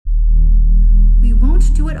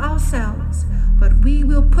it ourselves, but we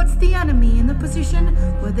will put the enemy in the position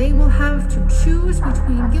where they will have to choose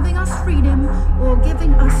between giving us freedom or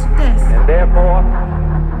giving us death. And therefore,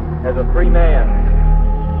 as a free man,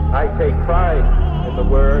 I take pride in the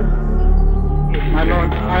word. My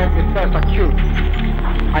Lord, I am the first accused.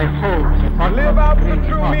 I hold that Live out the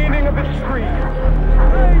true meaning of its creed.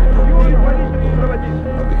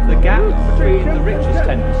 The gap between the richest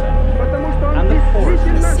 10% and the poorest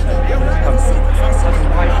 10% of this country has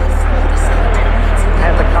widened.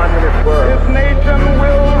 And the communist word. This nation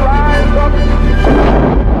will rise up.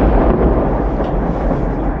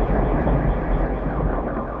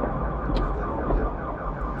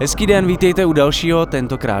 Hezký den, vítejte u dalšího,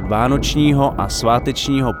 tentokrát vánočního a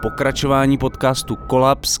svátečního pokračování podcastu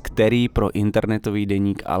Kolaps, který pro internetový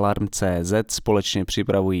deník Alarm.cz společně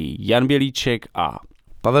připravují Jan Bělíček a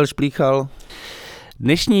Pavel Šplíchal.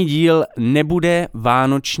 Dnešní díl nebude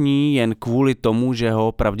vánoční jen kvůli tomu, že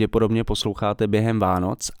ho pravděpodobně posloucháte během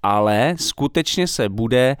Vánoc, ale skutečně se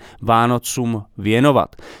bude Vánocům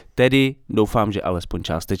věnovat. Tedy doufám, že alespoň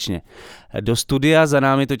částečně. Do studia za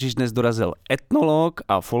námi totiž dnes dorazil etnolog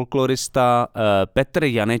a folklorista Petr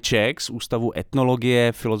Janeček z Ústavu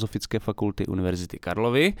etnologie Filozofické fakulty Univerzity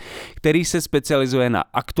Karlovy, který se specializuje na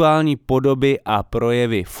aktuální podoby a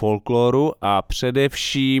projevy folkloru a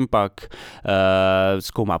především pak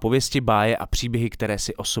zkoumá pověsti, báje a příběhy, které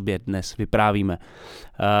si o sobě dnes vyprávíme.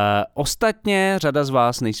 Ostatně řada z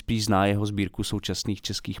vás nejspíš zná jeho sbírku současných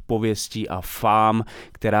českých pověstí a fám,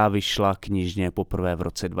 která vyšla knižně poprvé v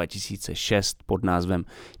roce 2006 pod názvem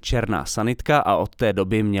Černá sanitka a od té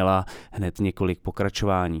doby měla hned několik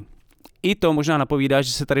pokračování. I to možná napovídá,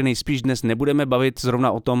 že se tady nejspíš dnes nebudeme bavit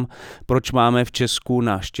zrovna o tom, proč máme v Česku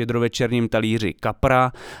na štědrovečerním talíři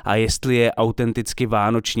kapra a jestli je autenticky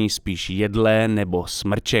vánoční spíš jedle nebo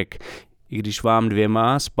smrček. I když vám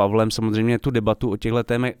dvěma s Pavlem samozřejmě tu debatu o těchto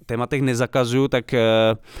tématech nezakazuju, tak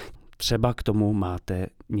třeba k tomu máte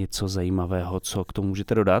něco zajímavého, co k tomu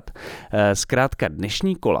můžete dodat. Zkrátka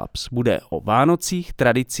dnešní Kolaps bude o Vánocích,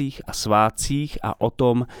 tradicích a svátcích a o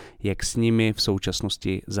tom, jak s nimi v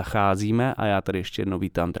současnosti zacházíme. A já tady ještě jednou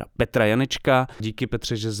vítám Petra Janečka. Díky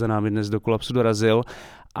Petře, že za námi dnes do Kolapsu dorazil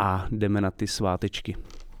a jdeme na ty svátečky.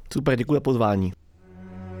 Super, děkuji za pozvání.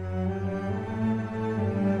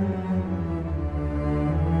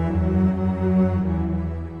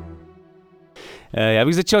 Já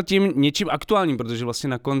bych začal tím něčím aktuálním, protože vlastně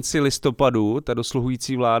na konci listopadu ta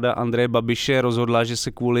dosluhující vláda Andreje Babiše rozhodla, že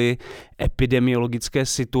se kvůli epidemiologické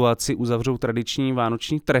situaci uzavřou tradiční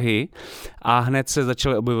vánoční trhy a hned se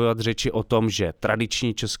začaly objevovat řeči o tom, že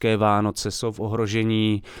tradiční české Vánoce jsou v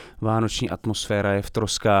ohrožení, vánoční atmosféra je v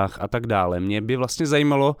troskách a tak dále. Mě by vlastně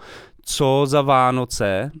zajímalo, co za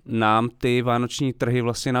Vánoce nám ty vánoční trhy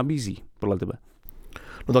vlastně nabízí, podle tebe.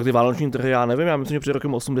 No tak ty vánoční trhy, já nevím, já myslím, že před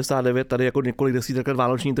rokem 89 tady jako několik desítek let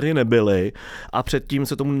vánoční trhy nebyly a předtím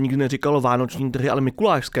se tomu nikdy neříkalo vánoční trhy, ale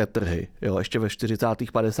mikulášské trhy, jo, ještě ve 40.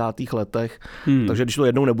 50. letech, takže když to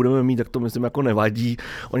jednou nebudeme mít, tak to myslím jako nevadí.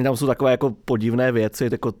 Oni tam jsou takové jako podivné věci,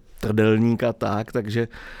 jako trdelník a tak, takže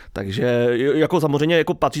jako samozřejmě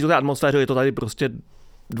jako patří to té atmosféře, je to tady prostě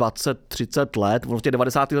 20-30 let, v těch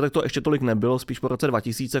 90. letech to ještě tolik nebylo, spíš po roce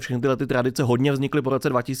 2000, všechny tyhle ty tradice hodně vznikly po roce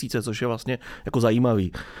 2000, což je vlastně jako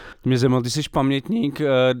zajímavý. Mě zajímalo, ty jsi pamětník,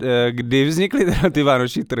 kdy vznikly ty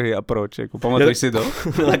vánoční trhy a proč, jako pamatuješ si to?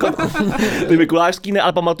 Ty mikulášský ne,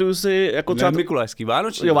 ale pamatuju si jako třeba... Ne, mikulášský,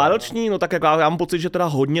 vánoční. Jo, vánoční, no tak jako já mám pocit, že teda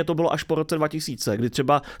hodně to bylo až po roce 2000, kdy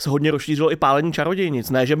třeba se hodně rozšířilo i pálení čarodějnic,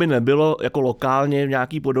 ne, že by nebylo jako lokálně v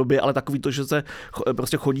nějaký podobě, ale takový to, že se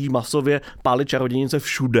prostě chodí masově pálit čarodějnice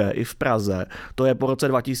všude, i v Praze. To je po roce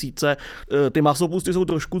 2000. Ty masopusty jsou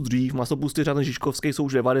trošku dřív, masopusty třeba ten Žižkovský jsou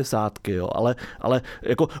už 90, jo, ale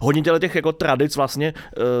jako hodně těch jako tradic vlastně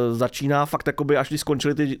začíná fakt jakoby, až když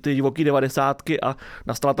skončily ty divoký 90 a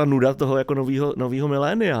nastala ta nuda toho jako novýho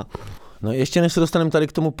milénia. No ještě než se dostaneme tady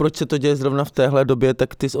k tomu, proč se to děje zrovna v téhle době,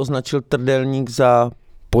 tak ty jsi označil trdelník za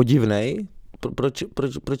podivnej.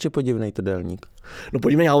 Proč je podivnej trdelník? No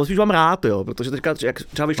podívej, já ho spíš mám rád, jo, protože teďka, jak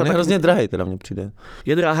třeba vyšla... On je hrozně drahej, teda mně přijde.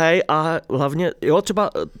 Je drahej a hlavně, jo, třeba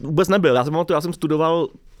vůbec nebyl, já jsem studoval,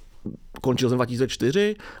 končil jsem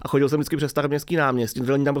 2004 a chodil jsem vždycky přes Staroměstský náměstí,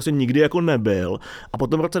 trdelník tam prostě nikdy jako nebyl a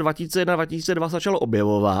potom v roce 2001-2002 začalo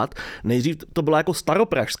objevovat, nejdřív to byla jako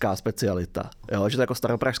staropražská specialita, jo, že to jako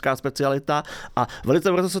staropražská specialita a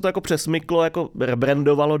velice brzo se to jako přesmyklo, jako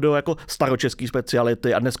rebrandovalo do jako staročeský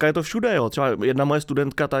speciality a dneska je to všude, jo, třeba jedna moje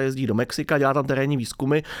studentka, ta jezdí do Mexika, dělá tam terénní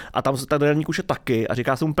výzkumy a tam se ten trdelník už je taky a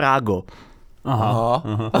říká se mu Prágo. Aha.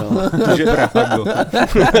 Takže,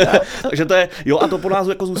 takže to je, jo, a to po nás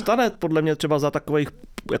jako zůstane, podle mě třeba za takových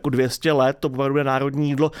jako 200 let, to bude národní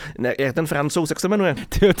jídlo. Ne, jak ten Francouz, jak se jmenuje?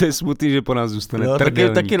 Tyjo, to je smutný, že po nás zůstane No,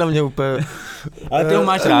 taky na mě úplně... Ale ty ho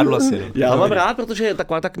máš rád vlastně. Já mám rád, protože je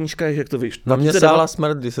taková ta knížka, že jak to víš. Na mě sála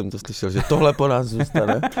smrt, když jsem to slyšel, že tohle po nás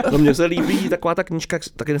zůstane. No mně se líbí taková ta knížka,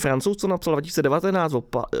 taky ten Francouz, co napsal 2019,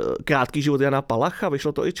 Krátký život Jana Palacha,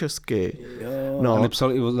 vyšlo to i česky. No. A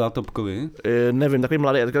nepsal i o Zátopkovi? Nevím, takový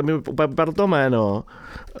mladý, tak mi úplně to jméno.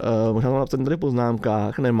 Možná mám napsat tady v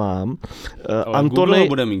poznámkách, nemám.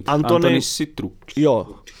 Antony Citru. Jo,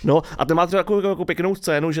 no a ten má třeba jako pěknou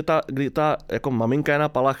scénu, že kdy ta jako maminka Jana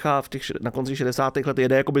Palacha na konci 60. let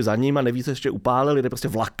jede jakoby za ním a neví se ještě upálil, jde prostě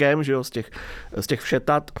vlakem, že jo, z těch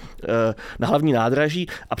Všetat na hlavní nádraží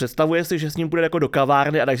a představuje si, že s ním půjde jako do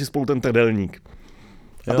kavárny a dají si spolu ten trdelník.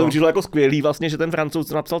 A to přišlo jako skvělý vlastně, že ten Francouz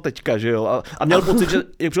to napsal teďka, že jo, a měl pocit, že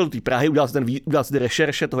jak přišel do té Prahy, udělal si ty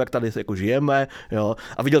rešerše toho, jak tady jako žijeme, jo,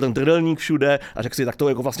 a viděl ten trdelník všude a řekl si, tak to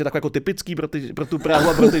je jako vlastně tak jako typický pro tu Prahu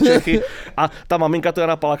a pro ty Čechy. A ta maminka to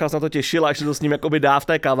Jana Palacha se na to těšila, až se to s ním jakoby dá v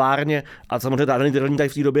té kavárně a samozřejmě ten trdelník tady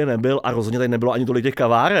v té době nebyl a rozhodně tady nebylo ani tolik těch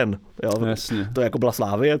kaváren, jo. Jasně. To jako byla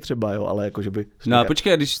Slávie třeba, jo, ale jako že by... No a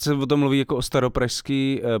počkej, když se o tom mluví jako o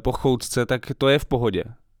staropražský pochoutce, tak to je v pohodě.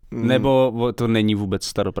 Nebo to není vůbec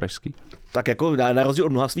staropražský? Tak jako na rozdíl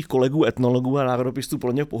od mnoha svých kolegů, etnologů a národopisců,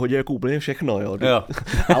 podle mě v pohodě jako úplně všechno, jo.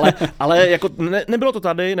 ale jako nebylo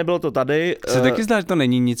to tady. Se taky zdá, že to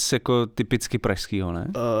není nic jako typicky pražského,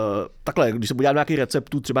 ne? Takhle, když se podíváme nějaký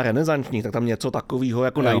receptů třeba renesančních, tak tam něco takového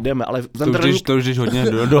jako najdeme, ale to už hodně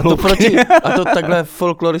A to takhle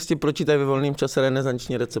folkloristi pročítají ve volném čase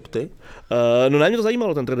renesanční recepty? No ne, mě to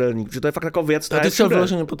zajímalo ten trdelník, že to je fakt jako věc, která je všude.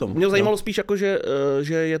 Vyloženě potom. Mě to zajímalo spíš jako, že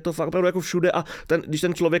je to fakt opravdu jako všude a když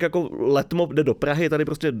ten člověk jako letmo jde do Prahy, je tady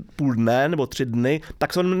prostě půl dne nebo 3 dny,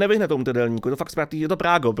 tak se on nevyhne tomu trdelníku, je to fakt je to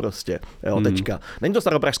Prágo prostě, jo, teďka. Není to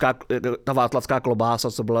staropražská, ta václavská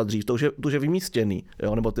klobása, co byla dřív, to už je vymístěný,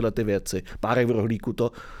 jo, nebo tyhle ty věci. Párek v rohlíku,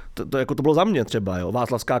 to bylo za mě třeba, jo,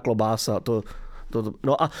 václavská klobása,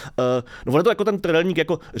 no a ono to jako ten trdelník,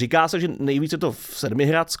 jako říká se, že nejvíce to v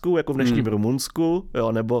Sedmihradsku, jako v dnešním Rumunsku,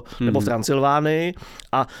 jo, nebo v Transylvánii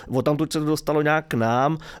a odtamtud se to dostalo nějak k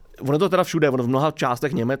nám. Ono to teda všude, v mnoha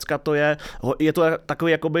částech Německa je to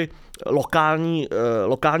takový jakoby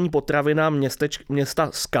lokální potravina města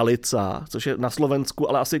Skalica, což je na Slovensku,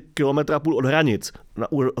 ale asi 1,5 kilometra od hranic, na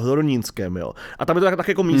Horonínském, jo. A tam je to tak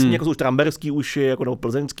jako místní, jako jsou štramberský uši, jako nebo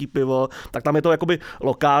plzeňský pivo, tak tam je to jakoby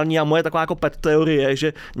lokální a moje taková jako pet teorie,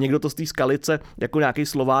 že někdo to z té Skalice jako nějaký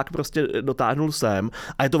Slovák prostě dotáhnul sem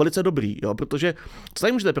a je to velice dobrý, jo, protože co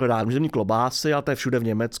tady můžete prodat? Můžete mít klobásy, ale to je všude v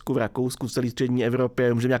Německu, v Rakousku, v celé střední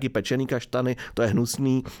Evropě, můžete nějaký pečený kaštany, to je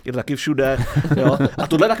hnusný, je to taky všude, jo. A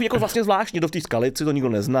tohle je takový jako vlastně zvláštní, do v té Skalici to nikdo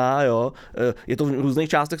nezná, jo. Je to v různých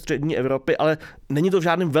částech střední Evropy, ale není to v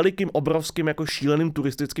žádným velikým, obrovským jako šíleným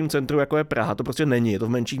turistickým centru, jako je Praha, to prostě není, je to v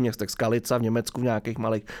menších městech, Skalica, v Německu, v nějakých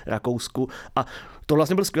malých Rakousku a to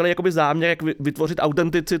vlastně byl skvělý jakoby záměr, jak vytvořit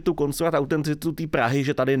autenticitu, konstruovat autenticitu té Prahy,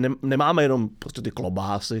 že tady nemáme jenom prostě ty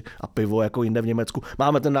klobásy a pivo jako jinde v Německu,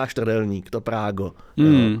 máme ten náš trdelník, to Prágo.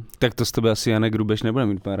 Tak to z tebe asi Janek Grubeš nebude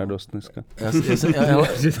mít úplně radost dneska.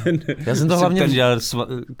 Já jsem to hlavně... Ten dělal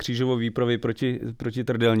křížovou výpravy proti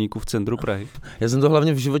trdelníku v centru Prahy. Já jsem to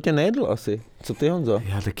hlavně v životě nejedl asi. Co ty, Honzo?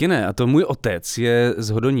 Já taky ne. A to můj otec je z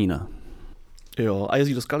Hodonína. Jo, a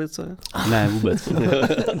jezdí do Skalice? Ne, vůbec.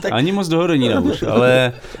 Ani moc do Hodonína už,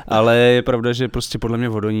 ale je pravda, že prostě podle mě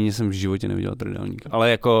v Hodoníně jsem v životě neviděl trdelník.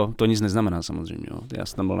 Ale jako to nic neznamená samozřejmě. Jo. Já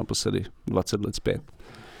jsem tam byl naposledy 20 let zpět.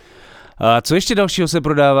 A co ještě dalšího se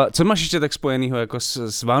prodává? Co máš ještě tak spojenýho jako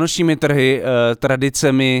s vánočními trhy,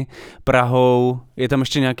 tradicemi, Prahou? Je tam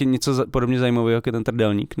ještě nějaký něco podobně zajímavého, jako je ten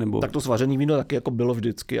trdelník? Nebo... Tak to svařený víno taky jako bylo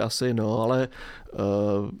vždycky asi, no, ale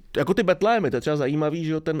jako ty betlémy, to je třeba zajímavý,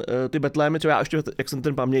 že jo, ty betlémy, třeba já ještě, jak jsem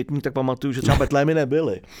ten pamětník, tak pamatuju, že třeba betlémy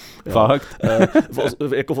nebyly. Fakt?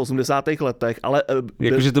 Jako v 80. letech, ale...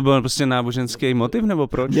 Jakože to byl prostě náboženský motiv, nebo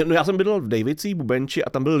proč? No já jsem bydlel v Dejvicích, Bubenči a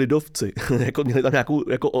tam byli lidovci. Jako měli tam nějakou,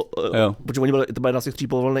 protože oni byli, to byla jedna z těch 3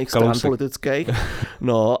 povolených stran politických.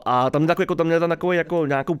 No a tam měli tam takový jako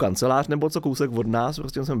nějakou kancelář nebo co kousek od nás,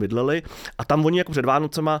 prostě jsme bydleli a tam oni jako před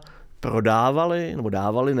Vánocema prodávali, nebo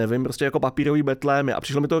dávali, nevím, prostě jako papírový betlémy a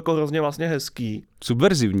přišlo mi to jako hrozně vlastně hezký.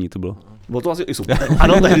 Subverzivní to bylo. Bylo to asi i super.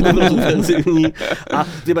 Ano, tehdy to bylo subverzivní.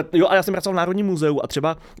 A já jsem pracoval v Národním muzeu a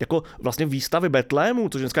třeba jako vlastně výstavy betlémů,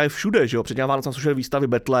 což dneska je všude, že jo, před Vánocem jsem slyšel výstavy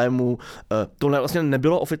betlémů, to vlastně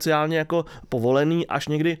nebylo oficiálně jako povolený až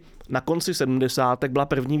někdy na konci 70. byla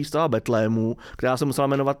první výstava Betlému, která se musela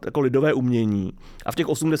jmenovat jako lidové umění. A v těch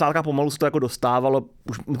 80. pomalu se to jako dostávalo,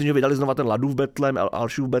 už myslím, že vydali znova ten Ladův Betlém,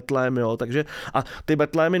 Alšův Betlém, jo, takže a ty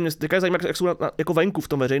Betlémy mě teďka zajímá, jak jsou jako venku v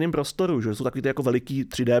tom veřejném prostoru, že jsou takový ty jako veliký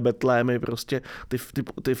 3D Betlémy, prostě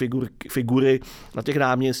ty figury na těch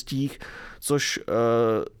náměstích, což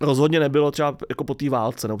rozhodně nebylo třeba jako po té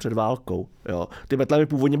válce nebo před válkou. Jo. Ty Betlémy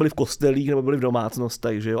původně byly v kostelích nebo byly v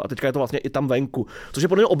domácnostech, že jo? A teďka je to vlastně i tam venku. Což je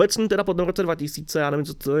podle mě obecný teda po tom roce 2000, já nevím,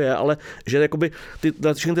 co to je, ale že jakoby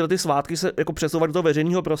všechny tyhle svátky se jako přesouvají do toho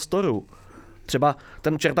veřejného prostoru. Třeba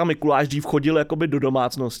ten Čerta Mikuláš dřív chodil jakoby do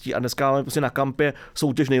domácností a dneska máme prostě na kampě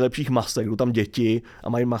soutěž nejlepších masek, jdou tam děti a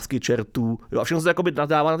mají masky čertů. Jo, a všechno se jakoby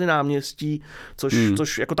nadává na ty náměstí,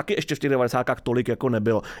 což jako taky ještě v těch 90kách tolik jako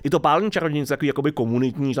nebylo. I to pálení čarodějnic takový jakoby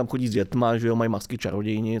komunitní, tam chodí s dětma, že jo, mají masky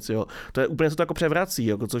čarodějnic, jo. To je úplně se to jako převrací,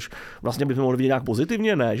 jako, což vlastně bychom mohli vidět nějak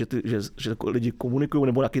pozitivně, ne, že lidi komunikují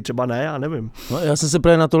nebo taky třeba ne, já nevím. No, já jsem se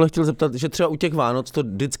právě na tohle chtěl zeptat, že třeba u těch Vánoc to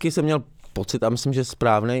vždycky jsem měl pocit, a myslím, že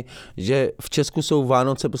správnej, že v Česku jsou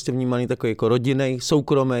Vánoce prostě vnímaný takový jako rodinný,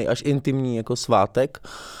 soukromý, až intimní jako svátek,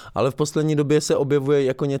 ale v poslední době se objevuje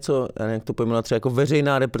jako něco, já nevím, jak to pojmenovat, třeba jako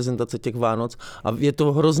veřejná reprezentace těch Vánoc a je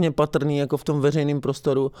to hrozně patrný jako v tom veřejném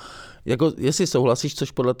prostoru. Jako, jestli souhlasíš,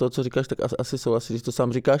 což podle toho, co říkáš, tak asi souhlasíš, když to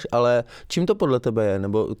sám říkáš, ale čím to podle tebe je?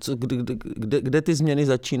 Nebo kde ty změny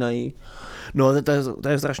začínají? No, to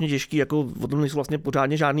je strašně těžký, jako o tom nejsou vlastně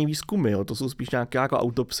pořádně žádný výzkumy, jo. To jsou spíš nějaké jako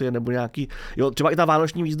autopsie nebo nějaký, jo, třeba i ta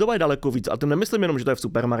vánoční výzdoba je daleko víc, ale to nemyslím jenom, že to je v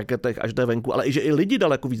supermarketech a že to je venku, ale i že i lidi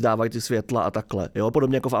daleko víc dávají ty světla a takhle, jo,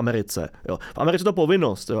 podobně jako v Americe, jo. V Americe to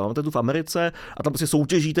povinnost, jo, máte tu v Americe a tam prostě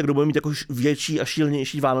soutěžíte, kdo bude mít jako větší a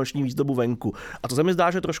šílenější vánoční výzdobu venku. A to se mi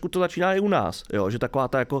zdá, že trošku to začíná i u nás, jo, že taková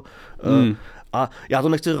ta jako a já to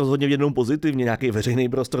nechci rozhodně v jednom pozitivně, nějaký veřejný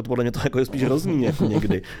prostor, podle mě to jako je spíš hrozný jako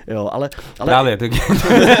někdy, jo, ale právě, tak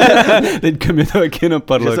teďka mi to taky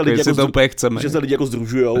napadlo, jako, jestli to úplně chceme. Že se lidi jako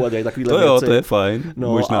sdružujou a dělají takovýhle věci. To jo, to je fajn,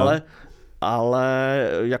 no, možná. Ale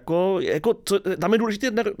jako tam je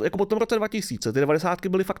důležité, jako po tom roce 2000, ty 90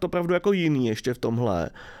 byly fakt opravdu jako jiný ještě v tomhle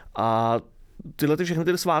a všechny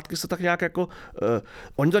ty svátky se tak nějak jako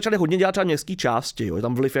oni začali hodně dělat třeba městský části, jo. Je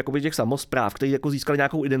tam vliv jakoby těch samospráv, kteří jako získali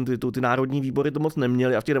nějakou identitu, ty národní výbory to moc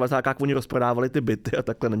neměli a v těch 90kách oni rozprodávali ty byty a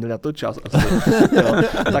takhle neměli na to čas asi. Jo.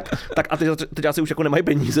 Tak a teď asi už jako nemají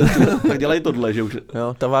peníze, tak dělají tohle, že už.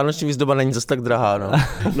 Jo, ta vánoční výzdoba není zase tak drahá, no.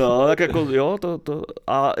 No, tak jako jo, to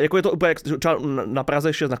a jako je to úplně třeba na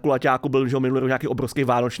Praze 6 na Kulaťáku byl, že minulý rok nějaký obrovský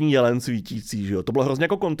vánoční jelen svítící, že jo. To bylo hrozně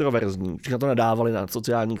jako kontroverzní. Všichni to nadávali na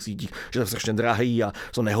sociálních sítích, že to strašně drahý a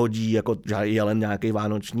to nehodí, jako jelen nějaký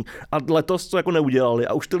vánoční. A letos to jako neudělali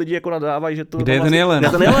a už ty lidi jako nadávají, že to... Kde je ten jelen?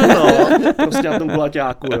 Ten jelen, no. Prostě na tom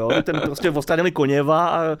Kulaťáku, jo. Ten prostě ostradili Koněva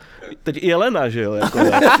a teď i jelena, že jo. Jako,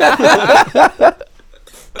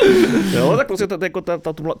 jo, tak prostě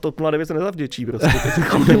to 09 se nezavděčí prostě.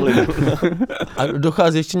 A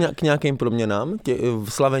dochází ještě k nějakým proměnám v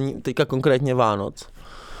slavení, teďka konkrétně Vánoc?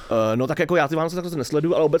 No tak jako já ty Vánoce takhle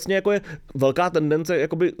nesleduju, ale obecně jako je velká tendence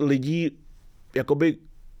jakoby lidí jakoby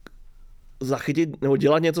zachytit nebo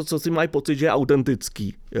dělat něco, co si mají pocit, že je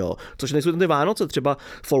autentický, jo. Což nejsou ty Vánoce, třeba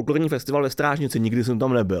folklorní festival ve Strážnici, nikdy jsem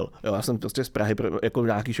tam nebyl. Jo, já jsem prostě z Prahy jako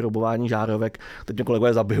nějaký šroubování žárovek, teď mě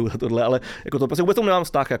kolegové zabijou za tohle, ale jako to prostě vůbec tomu nemám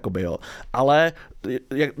vztah, jakoby, jo. Ale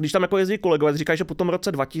když tam jako jezdí kolegové, říkají, že po tom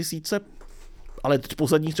roce 2000 ale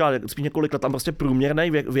posledních třeba spíš několik let tam prostě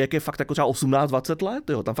průměrný věk je fakt jako třeba 18-20 let,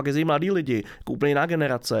 jo. Tam fakt jezdí mladí lidi, jako úplně jiná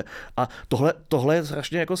generace. A tohle je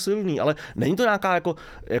strašně jako silný, ale není to nějaká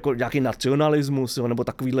jako nějaký nacionalismus, jo, nebo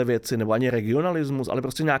takovýhle věci, nebo ani regionalismus, ale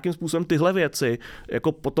prostě nějakým způsobem tyhle věci,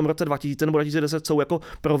 jako po tom roce 2000 nebo 2010 jsou jako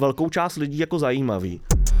pro velkou část lidí jako zajímavý.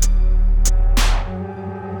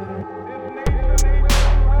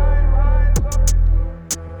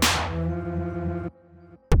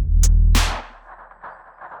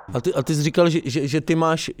 A ty jsi říkal, že ty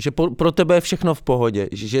máš, že pro tebe je všechno v pohodě,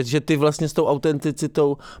 že ty vlastně s tou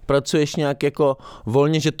autenticitou pracuješ nějak jako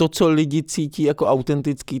volně, že to, co lidi cítí jako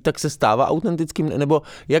autentický, tak se stává autentickým, nebo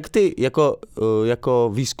jak ty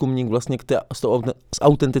jako výzkumník vlastně s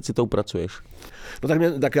autenticitou pracuješ? No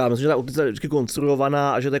tak já myslím, že ta autenticita je vždycky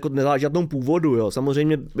konstruovaná a že to jako nezáleží na tom původu, jo.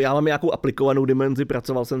 Samozřejmě já mám nějakou aplikovanou dimenzi,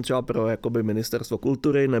 pracoval jsem třeba pro jakoby Ministerstvo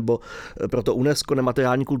kultury nebo pro to UNESCO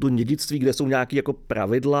nemateriální kulturní dědictví, kde jsou nějaké jako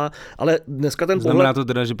pravidla, ale dneska ten pohled... Znamená to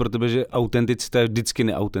teda, že pro tebe, že autenticita je vždycky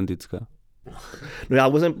neautentická? No já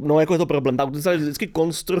vůbec, jako je to problém, ta autenticita je vždycky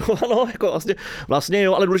konstruováno, jako vlastně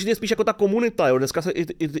jo, ale důležitě je spíš jako ta komunita, jo, dneska se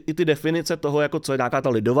i ty definice toho, jako co je nějaká ta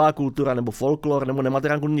lidová kultura, nebo folklor, nebo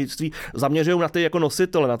nemateriální kulturní dědictví, zaměřují na ty jako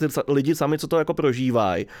nositele, na ty lidi sami, co to jako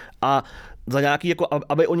prožívají. A za nějaký, jako,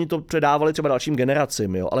 aby oni to předávali třeba dalším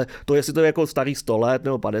generacím, jo. Ale to, jestli to je jako starý 100 let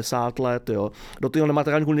nebo 50 let, jo. Do toho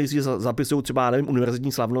nemateriální kultury zapisují třeba, nevím,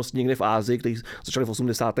 univerzitní slavnosti někde v Ázii, který začaly v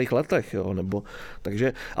 80. letech, jo. Nebo,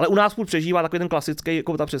 takže, ale u nás furt přežívá takový ten klasický,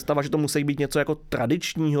 jako ta představa, že to musí být něco jako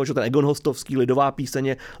tradičního, že ten Egon Hostovský lidová píseň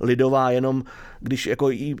je lidová jenom, když jako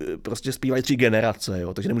jí prostě zpívají 3 generace,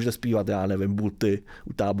 jo. Takže nemůžete zpívat, já nevím, Buty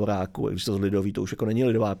u Táboráku, když to lidový, to už jako není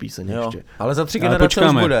lidová píseň ještě. Ale za 3 generace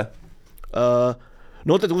už bude.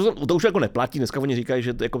 No to už jako neplatí, dneska oni říkají,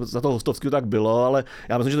 že jako za toho Hostovského tak bylo, ale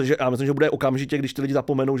já myslím, že bude okamžitě, když ty lidi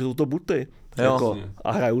zapomenou, že jsou to Buty. Jako,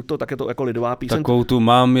 a hrajou to, tak je to jako lidová píseň. Takovou tu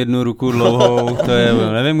mám jednu ruku dlouhou, to je,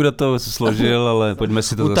 nevím, kdo to složil, ale pojďme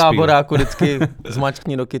si to zaspívat. U Táboráku vždycky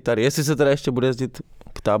zmačkni do kytary, jestli se teda ještě bude jezdit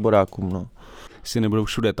k táborákům, no. Jestli nebudou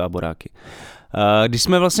všude táboráky. Když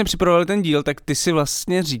jsme vlastně připravovali ten díl, tak ty si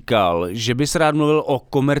vlastně říkal, že bys rád mluvil o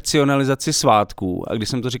komercionalizaci svátků. A když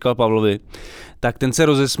jsem to říkal Pavlovi, tak ten se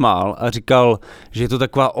rozesmál a říkal, že je to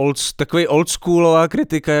takový oldschoolová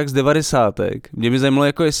kritika jak z 90. Mě by zajímalo,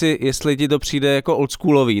 jako jestli ti to přijde jako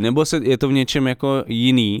oldschoolový, nebo je to v něčem jako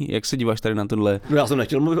jiný. Jak se díváš tady na tohle? No já jsem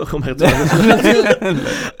nechtěl mluvit o komercializaci.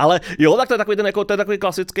 Ale jo, tak to je takový ten to je takový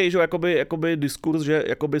klasický, že jakoby diskurs, že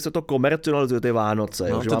jakoby se to komercionalizuje ty Vánoce.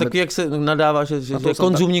 No, že to je taky, jak se nadává, že je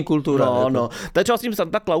konzumní kultura. No. To je třeba s tím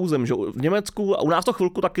Santa Clausem, že v Německu, a u nás to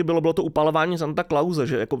chvilku taky bylo to upalování Santa Clause,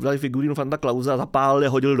 že jako vzali figurínu Santa Clause a zapálili,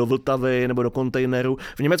 hodili do Vltavy nebo do kontejneru.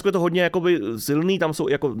 V Německu je to hodně jakoby silný, tam jsou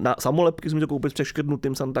jako samolepky, jsme to koupit s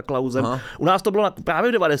přeškrtnutým Santa Clausem. Aha. U nás to bylo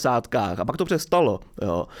právě v 90kách a pak to přestalo.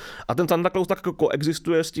 Jo. A ten Santa Claus tak jako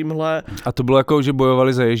koexistuje s tímhle. A to bylo jako, že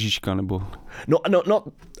bojovali za Ježíška, nebo? No.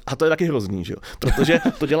 A to je taky hrozný, že jo. Protože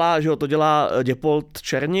to dělá Děpold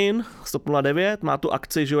Černin, 109, má tu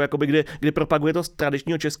akci, že jo, jakoby, kdy propaguje to z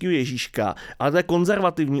tradičního českého Ježíška, ale to je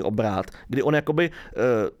konzervativní obrat, kdy on jakoby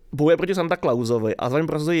bojuje proti Santa Clausovi a zároveň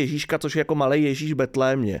prosazuje Ježíška, což je jako malej Ježíš v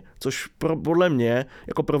Betlémě, což podle mě,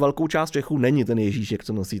 jako pro velkou část Čechů není ten Ježíšek,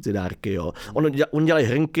 co nosí ty dárky, jo. On dělají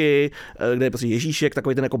hrnky, kde je prostě Ježíšek,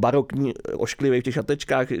 takový ten jako barokní, ošklivý v těch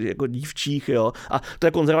šatečkách, jako dívčích, jo. A to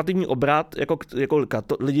je konzervativní obrat, jako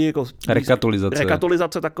lidi jako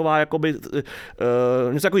rekatolizace taková, jakoby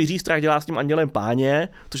něco jako Jiří Strach dělá s tím Andělem Páně,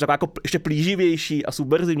 což je taková jako ještě plíživější a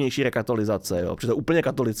subverzivnější rekatolizace, jo. Protože to je úplně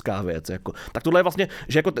katolická věc, jako. Tak tohle je vlastně,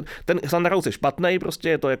 že jako ten Santa Claus je špatný, prostě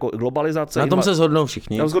je to jako globalizace. Na tom se shodnou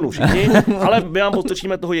všichni. Ale my vám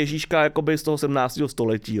postrčíme toho Ježíška jakoby z toho 17.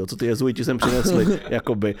 století, jo, co ty jezuiti sem přinesli,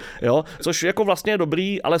 jakoby, jo, což jako vlastně je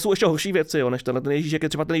dobrý, ale jsou ještě horší věci, jo, než ten Ježíšek, je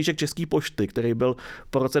třeba ten Ježíšek České pošty, který byl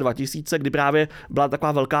po roce 2000, kdy právě byla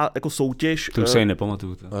taková velká jako soutěž. To už se jí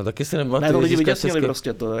nepamatuju. No, taky se nepamatuju. Ne, to lidi vyděsnili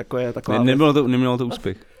prostě, to jako je taková. Nemělo to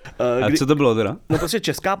úspěch. A co to bylo teda? No prostě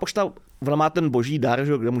Česká pošta, ona má ten boží dar,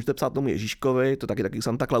 že, kde můžete psát tomu Ježíškovi, to taky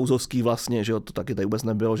Santa Clausovský vlastně, že jo, to taky tady vůbec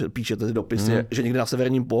nebylo, že píšete si dopisy, že někdy na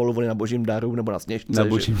severním pólu, oni na božím daru nebo na Sněžce. Na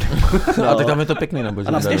božím daru. A tak tam je to pěkný na božím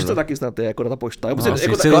daru. A na Sněžce taky snad je, jako ta pošta. No,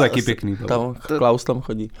 Sněžce je taky pěkný. Tam Klaus tam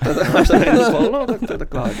chodí. Máš tam jeden pól, no, tak to je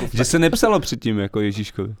taková jako. Že se nepsalo předtím jako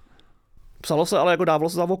Ježíškovi. Psalo se, ale jako dávalo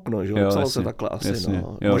se za okno, že jo? Psalo jasně, se takhle asi, jasně,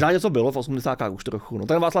 no. Možná něco bylo v 80kách už trochu, no.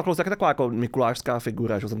 Ten Václav Klaus je taková jako mikulášská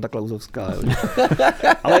figura, že jsem ta klausovská, jo.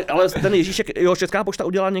 ale ten Ježíšek, jo, Česká pošta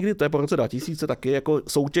udělala někdy, to je po roce 2000 taky, jako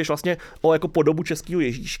soutěž vlastně o jako podobu českého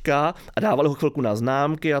Ježíška a dávali ho chvilku na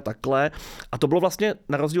známky a takhle. A to bylo vlastně,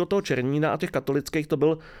 na rozdíl od toho Černína a těch katolických, to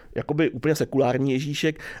byl jakoby úplně sekulární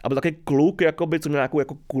Ježíšek a byl taky kluk, jakoby, co měl nějakou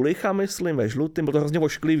jako kulicha, myslím, ve žlutým, byl to hrozně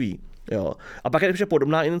ošklivý. Jo. A pak je ještě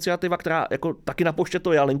podobná iniciativa, která jako taky na poště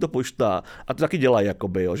to je, ale není to pošta. A to taky dělají,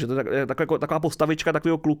 jakoby, jo. Že to je taková postavička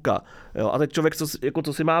takového kluka. Jo. A teď člověk,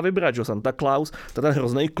 co si má vybrat, že Santa Claus, to je ten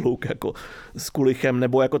hrozný kluk, jako s kulichem,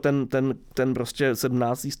 nebo jako ten prostě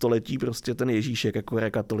 17. století, prostě ten Ježíšek, jako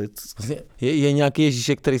rekatolic. Je nějaký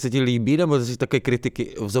Ježíšek, který se ti líbí, nebo jsi také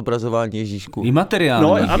kritiky v zobrazování Ježíšku? I materiální.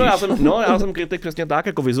 No, ano, já jsem kritik přesně tak,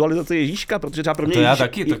 jako vizualizace Ježíška, protože třeba pro mě to já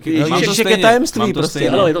taky. Ježíšek je tajemství prostě.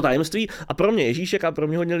 Ano, je to tajemství. A pro mě Ježíšek a pro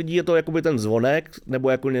mě hodně lidí je to jakoby ten zvonek, nebo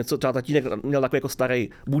jako něco, třeba tatínek měl takový jako starý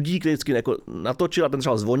budík, který vždycky jako natočil a ten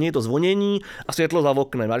třeba zvoní, to zvonění a světlo za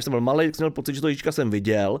oknem. Já když jsem byl malý, jsem měl pocit, že to Ježíška jsem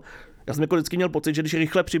viděl. Já jsem jako vždycky měl pocit, že když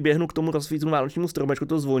rychle přiběhnu k tomu rozsvícenému vánočnímu stromečku,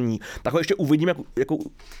 to zvoní, tak ho ještě uvidím, jako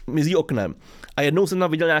mizí oknem. A jednou jsem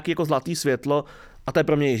tam viděl nějaký jako zlatý světlo. A to je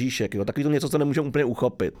pro mě Ježíšek, jo. Takový to něco, co nemůžeme úplně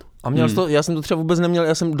uchopit. A měl to, já jsem to třeba vůbec neměl,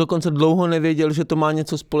 já jsem dokonce dlouho nevěděl, že to má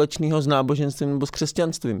něco společného s náboženstvím nebo s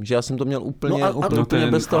křesťanstvím, že já jsem to měl úplně, úplně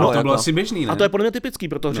bez toho. No to bylo asi běžný, ne? A to je podle mě typický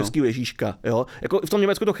pro toho českého Ježíška, jo. Jako v tom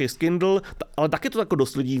Německu to Christkindl, ale taky to jako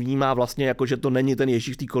dost lidí vnímá vlastně, jako že to není ten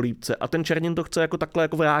Ježíš v té kolíbce a ten Černin to chce jako takhle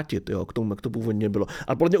jako vrátit, jo, k tomu, jak to původně bylo.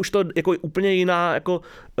 A podle mě už to jako úplně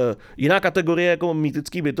jiná kategorie jako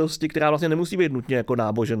mýtické bytosti, která vlastně nemusí být nutně jako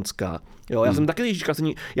náboženská. Jo, já jsem taky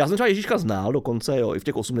já jsem třeba Ježíška znal dokonce, jo, i v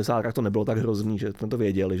těch 80kách to nebylo tak hrozný, že jsme to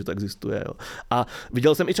věděli, že to existuje, jo. A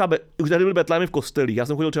viděl jsem i třeba, už tady byly betlémy v kostelích, já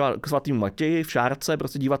jsem chodil třeba k svatým Matěji v Šárce,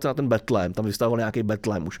 prostě dívat se na ten betlém, tam vystavoval nějaký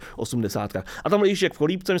betlém už v 80kách. A tam byl Ježíšek v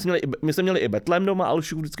Cholípce, my jsme měli i betlém doma,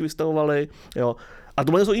 Alšu vždycky vystavovali, jo. A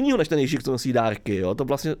to bylo něco jiného než ten Ježíšek, co nosí dárky, jo. To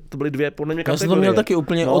vlastně to byly dvě podle mě kategorie. Já jsem to měl taky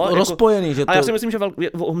úplně rozpojený, že to... A já si myslím, že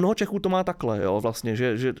mnoho Čechů to má takhle, jo, vlastně,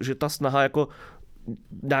 že ta snaha jako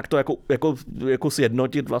nějak to jako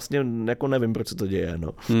sjednotit, vlastně jako nevím, proč se to děje,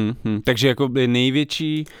 no. Takže jako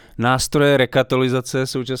největší nástroje rekatolizace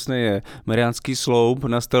současné je Mariánský sloup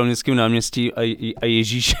na Staroměstském náměstí a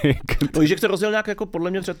Ježíšek. To Ježíšek se rozjel nějak jako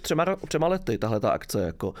podle mě před třema lety, tahle ta akce,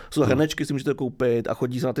 jako. Jsou hrnečky, si můžete koupit a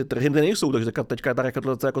chodí se na ty trhy, kde nejsou, takže teďka je ta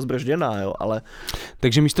rekatolizace jako zbržděná, jo, ale...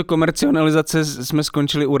 Takže místo komercionalizace jsme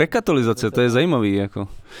skončili u rekatolizace, to je zajímavý, jako.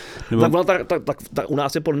 Nebo... Tak u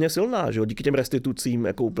nás je podle mě silná, že jo, díky těm restitucím,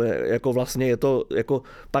 jako úplně, jako vlastně je to jako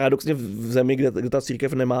paradoxně v zemi, kde ta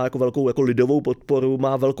církev nemá jako velkou jako lidovou podporu,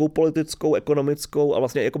 má velkou politickou, ekonomickou a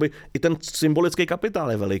vlastně jakoby i ten symbolický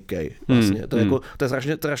kapitál je veliký. Vlastně. To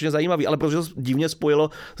je strašně zajímavý, ale protože se divně spojilo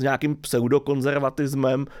s nějakým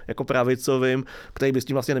pseudokonzervatismem jako pravicovým, který by s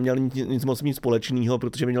tím vlastně neměl nic moc mít společného,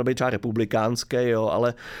 protože by měl být třeba republikánský, jo,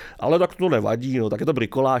 ale tak to nevadí, no, tak je to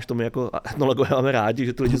brikoláž, to my jako etnologové máme rádi,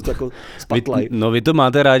 že ty lidi se to jako spatlají. No vy to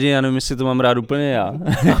máte rádi, já nevím, jestli to mám rád úplně já.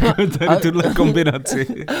 Tady tuhle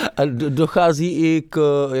kombinaci. A dochází i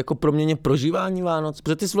k jako proměně prožívání Vánoc,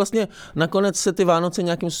 protože ty vlastně nakonec se ty Vánoce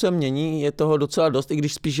nějakým způsobem mění, je toho docela dost, i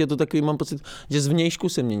když spíš je to takový, mám pocit, že zvnějšku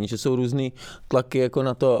se mění, že jsou různý tlaky jako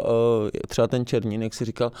na to, třeba ten Černín, jak jsi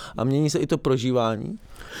říkal, a mění se i to prožívání.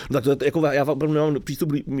 No, tak to jako já nemám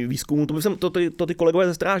přístup výzkumu, to ty kolegové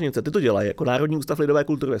ze Strážnice, ty to dělají, jako Národní ústav lidové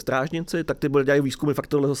kultury ve Strážnici, tak ty dělají výzkumy fakt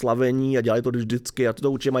tohle slavení a dělají to vždycky a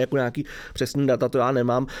to určitě mají jako nějaký přesný data, to já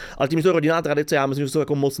nemám, ale tím, že to rodinná tradice, já myslím, že se to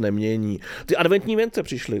jako moc nemění. Ty adventní věnce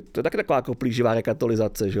přišly, to je taky taková jako plíživá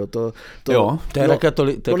rekatolizace, že jo, to je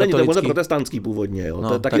katolický. Protestantský původně, jo. No,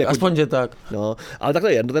 to je taky tak jako, aspoň, že tak. No, ale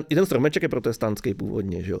takhle je, ten stromeček je protestantský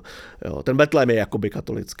původně, že jo. Ten betlém je jakoby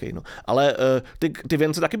katolický, no. Ale ty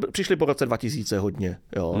věnce taky přišly po roce 2000 hodně,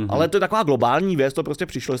 jo. Mm-hmm. Ale to je taková globální věc, to prostě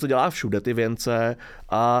přišlo, že se to dělá všude ty věnce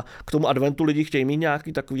a k tomu adventu lidi chtějí mít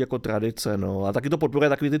nějaký takový jako tradice, no. A taky to podporuje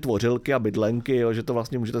takový ty tvořilky a bydlenky, jo, že to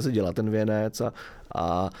vlastně můžete si dělat ten věnec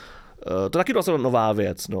a to taky vlastně nová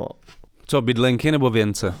věc, no. Co, bydlenky nebo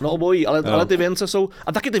věnce? No obojí, ale ty věnce jsou,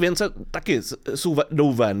 a taky ty věnce taky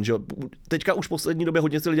jdou ven, že jo. Teďka už v poslední době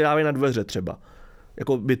hodně si lidi dávají na dveře třeba.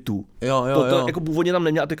 Jako bytů. Jo. Jako původně tam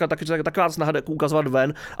neměla taková snaha jako ukazovat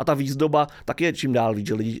ven a ta výzdoba taky je čím dál víc,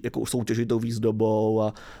 že lidi jako soutěží tou výzdobou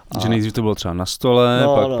a... Že nejdřív to bylo třeba na stole,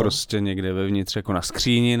 pak prostě někde vevnitř jako na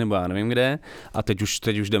skříni nebo já nevím kde a teď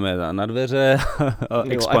už jdeme na dveře a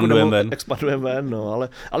expandujeme ven, no,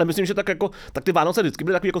 ale myslím, že tak ty Vánoce vždycky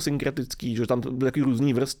byly takový jako synkretický, že tam byly takový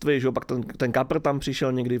různý vrstvy, že pak ten kapr tam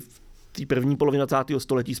přišel někdy v té první polovině 20.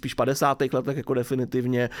 století, spíš 50. letech jako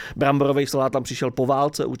definitivně. Bramborový salát tam přišel po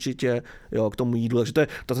válce určitě, jo, k tomu jídlu. Takže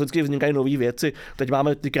to vždycky vznikají nové věci. Teď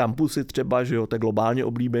máme ty krampusy třeba, že jo, to je globálně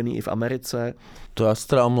oblíbený i v Americe. To já se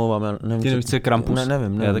teda omlouvám, já nevím. Ty nevíš, co je krampus?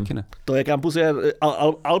 Nevím. Já taky ne. To je krampus, je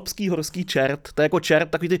alpský horský čert. To je jako čert,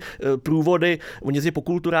 takový ty průvody, oni jezdí po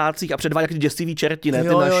kulturácích a předvádějí takový děsivý čerti, ne ty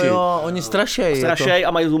naši. Jo, oni strašej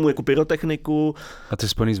a mají tomu jako pyrotechniku. A ty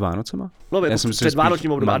spojený s Vánocema? No, jako před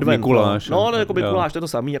vánočním obdobím advent. Mikuláš. No, jako Mikuláš, to je to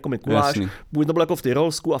samý jako Mikuláš. Původně to bylo jako v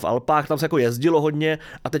Tyrolsku a v Alpách, tam se jako jezdilo hodně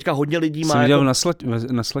a teďka hodně lidí má. Jsem dělal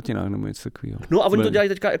na Slatinách nebo něco takového. No a oni to dělají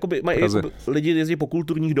teďka, mají lidi jezdí po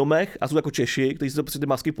kulturních domech a jsou jako Češi, kteří si to ty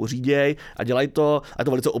masky pořídějí a dělají to, a je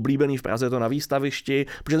to velice oblíbený v Praze, je to na výstavišti,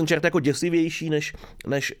 protože ten čert je jako děsivější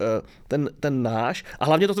než ten náš a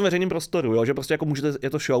hlavně to v tom veřejném prostoru, jo, že prostě jako můžete, je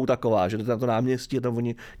to show taková, že na to náměstí, tam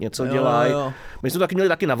oni něco dělají. My jsme to taky měli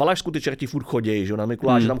taky na Valašsku, ty čerti furt chodí, že na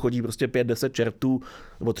Mikuláše tam chodí prostě 5-10 čertů,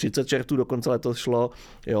 nebo 30 čertů dokonce letos šlo,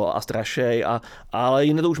 jo, a strašej, ale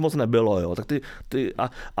jiné to už moc nebylo, jo, tak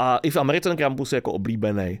a i v Americe ten Krampus je jako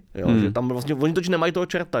oblíbený, jo, že tam vlastně, oni totiž nemají toho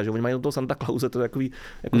čerta, že oni mají toho Santa Clause, to je takový,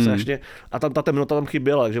 jako strašně, a ta temnota tam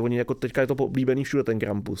chyběla, takže oni jako teďka je to oblíbený všude ten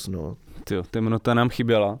Krampus, no. Tyjo, temnota nám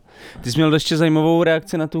chyběla. Ty jsi měl ještě zajímavou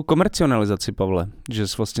reakci na tu komercionalizaci, Pavle, že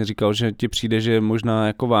jsi vlastně říkal, že ti přijde, že možná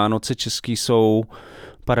jako Vánoce český jsou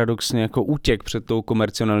paradoxně jako útěk před tou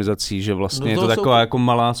komercionalizací, že vlastně je to taková jako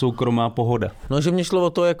malá soukromá pohoda. No, že mě šlo o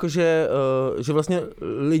to, jako že vlastně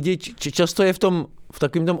lidi často je v tom v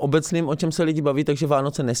takovém tom obecným, o čem se lidi baví, takže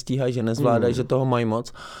Vánoce nestíhají, že nezvládají, že toho mají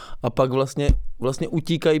moc a pak vlastně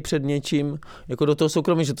utíkají před něčím jako do toho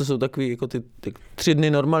soukromí, že to jsou takový jako ty 3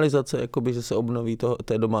 dny normalizace, jakoby, že se obnoví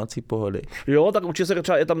té domácí pohody. Jo, tak určitě se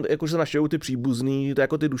třeba je tam, jakože se naštěvují ty příbuzný, to je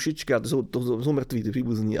jako ty dušičky, a to jsou mrtví ty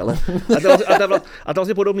příbuzný, ale a to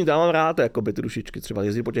vlastně podobný, tam mám rád, jakoby ty dušičky, třeba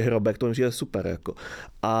jezdí po těch hrobech, to je super, jako.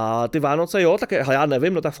 A ty Vánoce, jo, tak já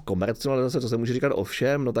nevím, no tak v komercionalizaci, to se může říkat o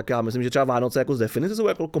všem, no tak já myslím, že třeba Vánoce jako z definice jsou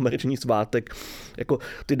jako komerční svátek, jako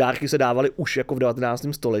ty dárky se dávaly už jako v 19.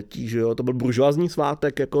 století, že jo, to byl buržoazní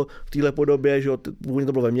svátek jako v téhle podobě, že jo, původně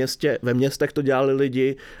to bylo ve městech to dělali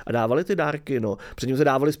lidi a dávali ty dárky, no. Předtím se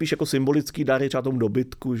dávali spíš jako symbolický dary, třeba tomu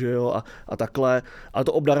dobytku, že jo, a takhle, ale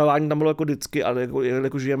to obdarování tam bylo jako vždycky, ale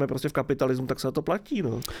jako žijeme prostě v kapitalismu, tak se to platí,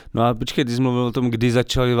 no. No a počkej, ty jsi mluvil o tom, kdy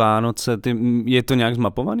začaly Vánoce, je to nějak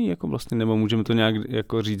zmapovaný, jako vlastně, nebo můžeme to nějak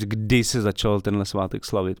jako říct, kdy se začal tenhle svátek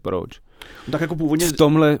slavit, proč? No tak jako původně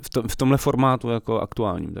v tomhle formátu jako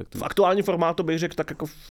aktuálním. Tak to... V aktuálním formátu bych řekl tak jako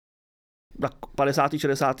na 50.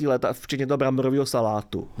 60. let, včetně toho bramborového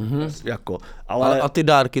salátu. Jako. Ale... A ty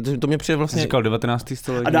dárky, to mě přijde vlastně... Jsi říkal 19.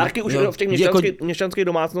 století. A dárky už v těch měšťanských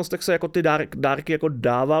domácnostech se jako ty dárky jako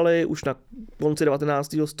dávaly už na konci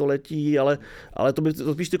 19. století, ale to by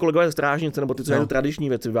spíš ty kolegové ze strážnice, nebo ty co tradiční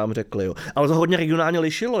věci by vám řekli. Jo. Ale to hodně regionálně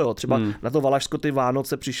lišilo. Jo. Třeba na to Valašsko ty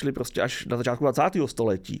Vánoce přišly prostě až na začátku 20.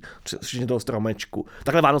 století, včetně toho stromečku.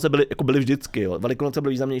 Takhle Vánoce byly vždycky. Jo. Velikonoce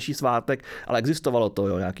byl významnější svátek, ale existovalo to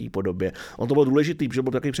jo, nějaký podobě. On to byl důležitý, protože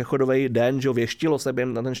byl takový přechodový den, že jo, věštilo se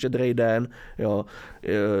během na ten štědrý den, jo.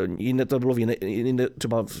 Jinde to bylo jinde,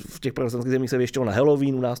 třeba v těch protestantských zemích se věštilo na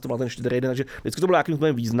Halloween, u nás to byl ten štědrý den, takže vždycky to bylo nějakým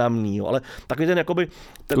způsobem významný, jo. Ale takový ten jakoby...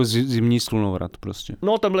 Jako zimní slunovrat prostě.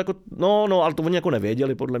 No, tam byl jako, ale to oni jako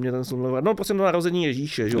nevěděli, podle mě ten slunovrat. No, prostě to narození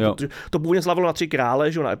Ježíše, že jo. To původně slavilo na 3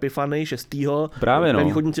 krále, že jo, na Epifanii 6. Právě, no. Ve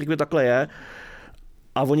východní církvi takhle je.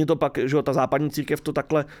 A oni to pak, že ta západní církev to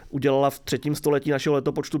takhle udělala v 3. století našeho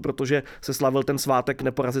letopočtu, protože se slavil ten svátek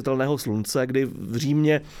neporazitelného slunce, kdy v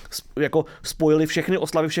Římě jako spojili všechny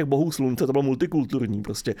oslavy všech bohů slunce, to bylo multikulturní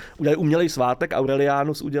prostě. Udělali umělej svátek,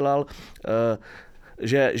 Aurelianus udělal,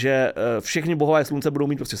 že všichni bohové slunce budou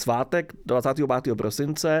mít prostě svátek 25.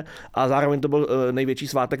 prosince a zároveň to byl největší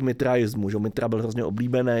svátek mitraismu, že Mitra byl hrozně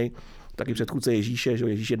oblíbený. Taky předchůdce Ježíše, že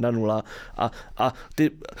Ježíš 1.0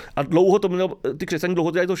 a dlouho to mělo, ty křesťané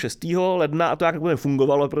dlouho dělali to 6. ledna a to jak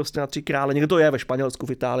nefungovalo prostě na 3 krále, někde to je ve Španělsku,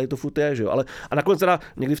 v Itálii to furt je, že jo, ale a nakonec teda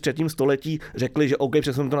někdy v 3. století řekli, že OK,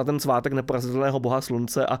 přesuneme to na ten svátek neporazitelného boha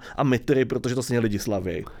slunce a Mitry, protože to stejně lidi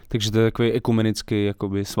slaví. Takže to je takový ekumenický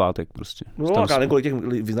jakoby svátek prostě. No, a několik těch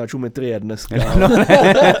vyznačů Mitry je dneska.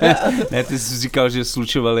 Ne, ty jsi říkal, že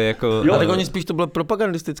slučovali jako... Jo, tak oni spíš to bylo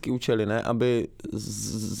propagandistický účely, ne, aby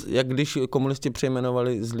jak když komunisti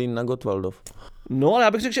přejmenovali Zlín na Gottwaldov. No, ale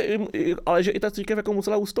já bych řekl, že i ta církev jako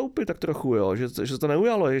musela ustoupit tak trochu, jo, že se to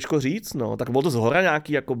neujalo, je těžko říct, no, tak bylo to zhora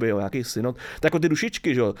nějaký, jakoby, jo, nějaký synod. Tak jako ty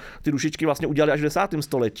dušičky, že jo, ty dušičky vlastně udělali až v 10.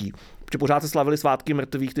 století, protože pořád se slavili svátky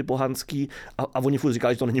mrtvých, ty pohanský, a oni furt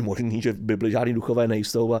říkali, že to není možný, že v Bibli žádný duchové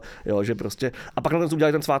nejsou, a jo, že prostě, a pak nakonec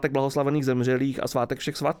udělali ten svátek blahoslavených zemřelých a svátek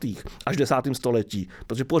všech svatých, až v 10. století,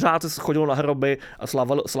 protože pořád se chodilo na hroby a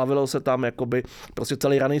slavilo se tam, jakoby, prostě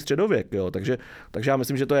celý raný středověk, jo, takže já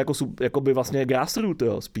myslím, že to je jakoby vlastně grassroot,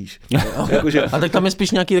 jo, spíš. Jakože... A tak tam je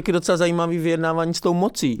spíš nějaký taky docela zajímavý vyjednávání s tou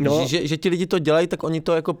mocí, no. že ti lidi to dělají, tak oni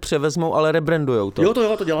to jako převezmou, ale rebrandujou to. Jo,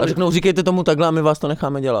 to dělají. A řeknou, říkejte tomu takhle a my vás to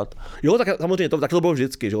necháme dělat. Jo, tak samozřejmě, tak to bylo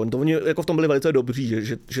vždycky, že oni jako v tom byli velice dobří,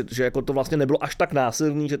 že jako to vlastně nebylo až tak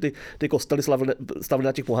násilný, že ty kostely slavili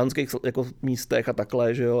na těch pohanských jako místech a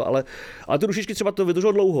takhle, že jo, ale ty dušičky třeba to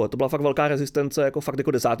vydrželo dlouho, to byla fakt velká rezistence, jako fakt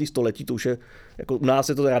jako 10. století, to už je, jako u nás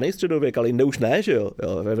je to raný středověk, ale jinde už ne, že jo,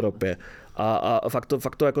 v Evropě. A fakt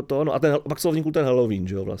to jako to, no a pak se vznikl ten Halloween,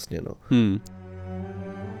 že jo, vlastně, no.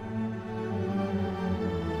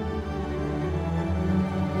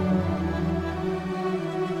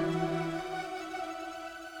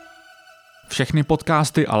 Všechny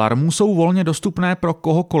podcasty Alarmu jsou volně dostupné pro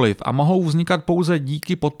kohokoliv a mohou vznikat pouze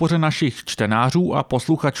díky podpoře našich čtenářů a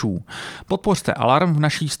posluchačů. Podpořte Alarm v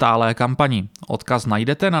naší stálé kampani. Odkaz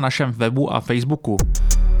najdete na našem webu a Facebooku.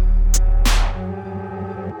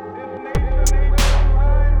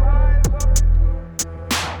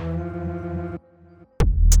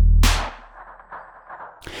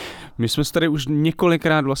 My jsme se tady už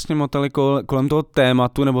několikrát vlastně motali kolem toho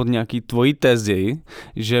tématu nebo nějaký tvojí tezi,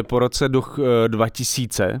 že po roce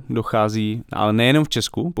 2000 dochází, ale nejenom v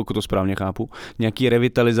Česku, pokud to správně chápu, nějaký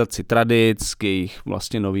revitalizaci tradic, k jejich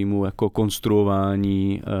vlastně novýmu jako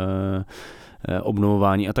konstruování,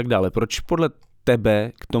 obnovování a tak dále. Proč podle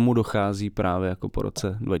tebe k tomu dochází právě jako po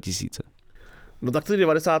roce 2000? No tak ty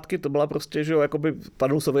 90. to byla prostě, že jo, jakoby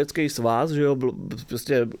padl Sovětský svaz, že jo,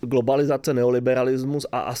 prostě globalizace, neoliberalismus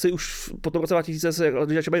a asi už po tom roce 2000 se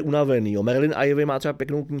lidi začali být unavený. Jo. Marilyn Ivey má třeba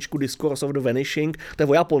pěknou knížku Discourse of the Vanishing, to je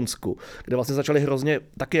o Japonsku, kde vlastně začali hrozně,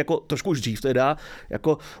 taky jako trošku už dřív teda,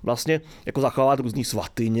 jako vlastně jako zachovávat různý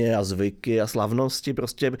svatyně a zvyky a slavnosti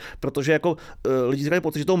prostě, protože jako lidi říkají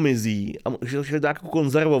pocit, že to mizí a že to nějak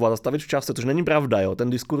konzervovat a stavit v čase, což není pravda, jo. Ten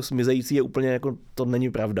diskurs mizející je úplně jako, to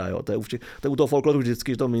není pravda, jo. To je u toho folkloru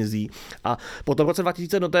vždycky, že to mizí. A po tom roce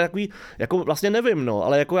 2000, no to je takový, jako vlastně nevím, no,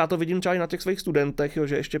 ale jako já to vidím třeba i na těch svých studentech, jo,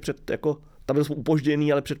 že ještě před, jako, tam byl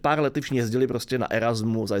upožděný, ale před pár lety všichni jezdili prostě na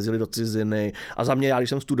Erasmus, jezdili do ciziny a za mě, já když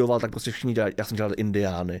jsem studoval, tak prostě všichni dělali, já jsem dělal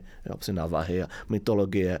indiány, jo, prostě navahy a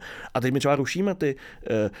mytologie. A teď my třeba rušíme ty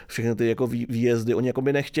všechny ty jako výjezdy, oni jako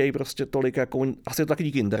by nechtějí prostě tolik, jako asi je to taky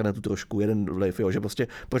díky internetu trošku, jeden vliv, jo, že prostě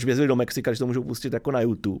proč by jezdili do Mexika, když to můžou pustit jako na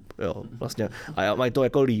YouTube, jo, vlastně. A mají to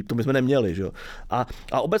jako líp, to my jsme neměli, že jo.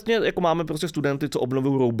 A obecně jako máme prostě studenty, co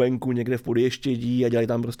obnovují roubenku někde v Podještědí a dělají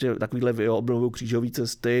tam prostě takovýhle, jo, obnovují křížové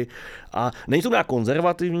cesty a není to nějak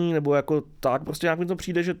konzervativní nebo jako tak, prostě nějak mi to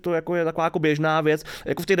přijde, že to jako je taková jako běžná věc.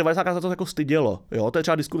 Jako v těch 90. se to jako stydělo, jo, to je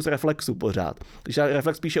třeba diskurs Reflexu pořád. Když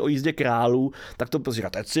Reflex píše o jízdě králů, tak to prostě říká,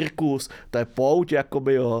 to je cirkus, to je pouť,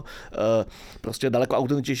 jakoby, jo, prostě daleko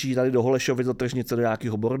autentičtější tady do Holešovic, do Tržnice, do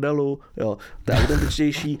nějakého bordelu, jo, to je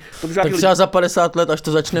autentičtější. Tak třeba za 50 let, až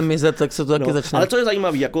to začne mizet, tak se to taky začne. Ale co je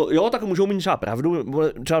zajímavé, jako jo, tak můžou mít třeba pravdu,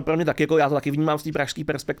 třeba pro mě taky, jako já to taky vnímám z té pražské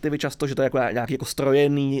perspektivy často, že to je jako nějaký jako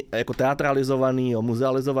strojený, jako teatralizovaný, jo,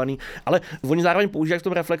 muzealizovaný, ale oni zároveň používají v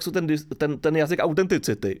tom Reflexu ten jazyk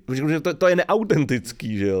autenticity, že to je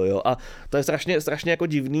neautentický, že jo, a to je strašně jako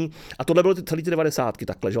divný a tohle bylo celý ty 90.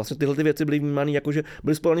 takhle, že vlastně tyhle ty věci byly vnímané jako, že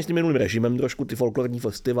byly spojeny s tím minulým režimem trošku, ty folklorní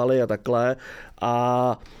festivaly a takhle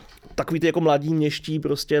a takový ty jako mladí měští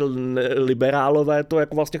prostě liberálové to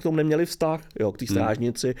jako vlastně k tomu neměli vztah, jo, k té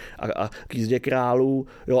strážnici a k jízdě králů,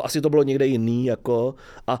 jo, asi to bylo někde jiný, jako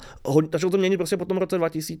a začalo to měnit prostě po tom roce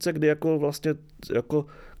 2000, kdy jako vlastně, jako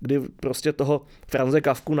kdy prostě toho Franze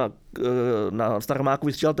Kafku na Staromáku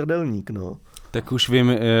vystřílel trdelník, no. Tak už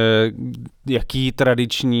vím, jaký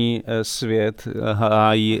tradiční svět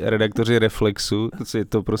hájí redaktoři Reflexu. Je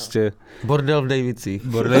to prostě... Bordel v Dejvicích.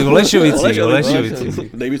 Bordel v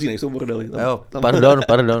Holešovicích. V Dejvicích nejsou bordely. Jo,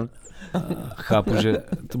 pardon. Chápu, že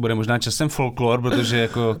to bude možná časem folklor, protože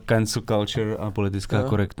jako cancel culture a politická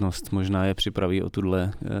korektnost možná je připraví o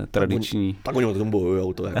tuhle tradiční... Tak oni o tom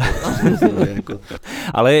bojujou, to jako...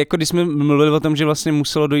 Ale jako když jsme mluvili o tom, že vlastně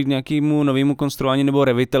muselo dojít nějakému novému konstruování nebo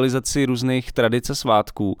revitalizaci různých tradic a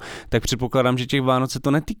svátků, tak předpokládám, že těch Vánoc se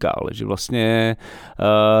to netýká, ale že vlastně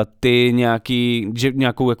ty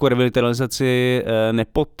nějakou jako revitalizaci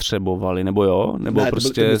nepotřebovali, nebo jo? Nebo ne,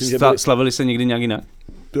 prostě slavili se někdy nějak jinak?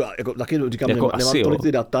 Jako, taky říkám, jako nemám tolik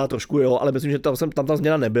ty data, trošku jo, ale myslím, že tam ta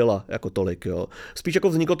změna nebyla jako tolik, jo. Spíš jako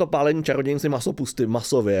vzniklo to pálení čarodějnice masopusty,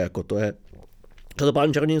 masově, jako to je... To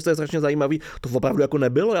pálení čarodějnice je strašně zajímavý, to opravdu jako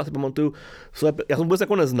nebylo, já si pamatuju, já jsem vůbec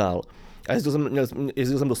jako neznal. A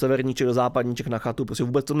jezdil jsem do severních Čech, do západních Čech na chatu, prostě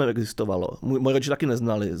vůbec to neexistovalo. Moji rodiče taky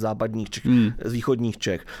neznali západních Čech, z východních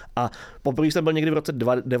Čech. A poprvé jsem byl někdy v roce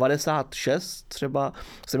 96 třeba,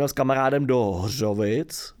 jsem měl s kamarádem do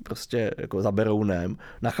Hořovic, prostě jako za Berounem,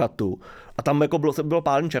 na chatu. A tam jako bylo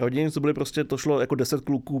pálení čarodějnic, to šlo jako 10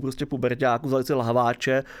 kluků, prostě puberťáků, vzali si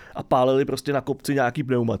lahváče a pálili prostě na kopci nějaký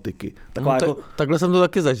pneumatiky. Takhle jsem to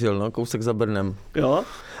taky zažil, no, kousek za Brnem. Jo.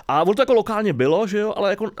 A ono to jako lokálně bylo, že jo,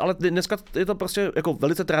 ale dneska je to prostě jako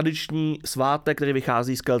velice tradiční svátek, který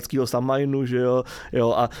vychází z keltského Samhainu, že jo,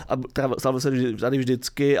 a slavil se tady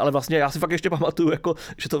vždycky, ale vlastně já si fakt ještě pamatuju, jako,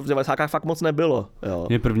 že to v 90. fakt moc nebylo, jo.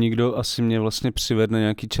 Mě první, kdo asi mě vlastně přivedl na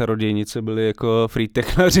nějaký čarodějnice, byli jako free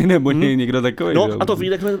technaři nebo někdo takový. No a to free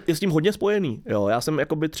tech je s tím hodně spojený, jo, já jsem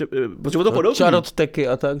jakoby protože to podobný. Čarotteky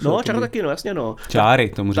a tak. No, čaroteky, no jasně, no. Čáry,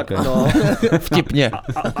 tomu říkají. No. Vtipně.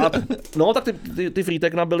 No, tak ty free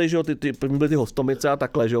techna byly, že jo, první byly ty Hostomice a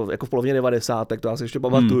takhle, že jo, jako v polovině 90, tak to já si ještě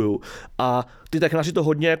pamatuju. A ty technaři to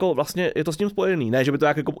hodně jako vlastně je to s tím spojený, ne, že by to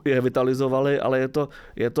jako revitalizovali, ale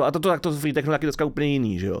je to a to free techno taky dneska úplně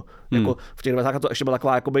jiný, že jo. Jako v těch 90 to ještě byla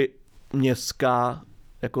taková jakoby městská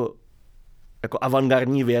jako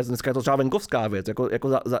avantgardní věc, dneska je to třeba venkovská věc,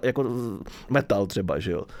 jako metal třeba,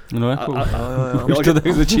 že jo. No jako, už to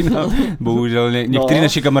tak začíná. Bohužel někteří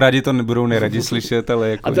naši kamarádi to nebudou neradi slyšet, ale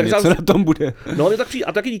jako něco na tom bude. No ale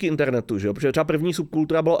a taky díky internetu, že jo, protože třeba první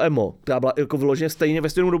subkultura bylo emo, která byla jako vyloženě stejně ve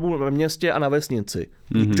stejnou dobu ve městě a na vesnici,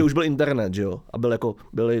 protože už byl internet, že jo, a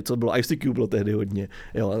bylo ICQ bylo tehdy hodně,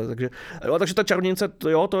 jo, takže ta čarodějnice,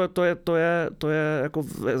 to je jako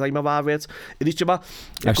zajímavá věc, i když třeba...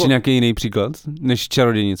 A ještě nějaký jiný příklad? například, než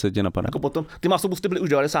čarodějnice tě napadá? Jako potom, ty masopusty byly už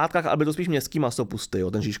v 90kách, ale byly to spíš městský masopusty,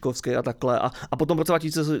 jo, ten Žižkovský a takhle. A potom v roce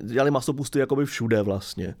 2000 dělali masopusty jakoby všude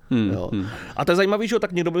vlastně. Jo. A to je zajímavý, že jo,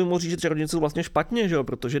 tak někdo by mohl říct, že čarodějnice jsou vlastně špatně, že jo,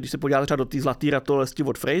 protože když se podíváte třeba do té Zlatý ratolesti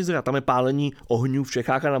od Frasera, tam je pálení ohňů v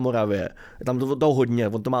Čechách a na Moravě. Je tam toho hodně,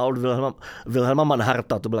 on to má od Wilhelma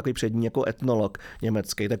Manharta, to byl takový přední jako etnolog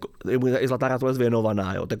německý, tak je i Zlatá ratolest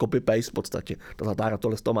věnovaná, jo, to je copy-paste v podstatě, ta Zlatá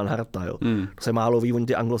ratolest toho Manharta, jo. To se málo ví, oni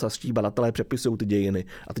ty anglosaští badatelé přepisují ty dějiny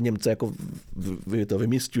a ty Němci jako to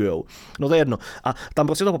vymísťujou. No to je jedno. A tam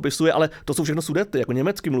prostě to popisuje, ale to jsou všechno Sudety, jako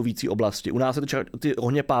německy mluvící oblasti. U nás se ty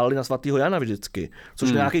ohně pálily na svatého Jana vždycky,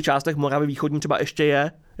 což v nějakých částech Moravy východní třeba ještě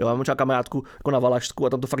je. Jo, mám třeba kamarádku jako na Valašsku a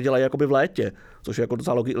tam to fakt dělají jakoby v létě, což je jako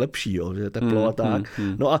docela lepší, jo, že je teplo a tak.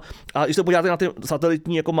 No a když se podíváte na ty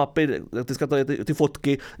satelitní jako mapy, ty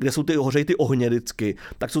fotky, kde jsou hořejí ty ohně vždycky,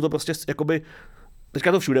 tak jsou to prostě jakoby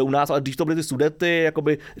teďka to všude u nás, ale když to byly ty Sudety,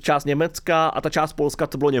 jakoby část Německa a ta část Polska,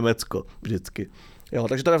 to bylo Německo vždycky. Jo,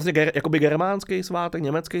 takže to je vlastně jakoby germánský svátek,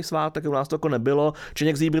 německý svátek, u nás to jako nebylo.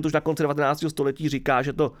 Čeněk Zíbrit už na konci 19. století říká,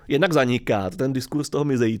 že to jednak zaniká, ten diskurs toho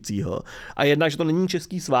mizejícího, a jednak, že to není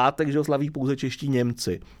český svátek, že ho slaví pouze čeští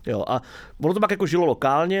Němci. Jo, a ono to pak jako žilo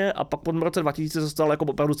lokálně a pak po roce 2000 se stalo jako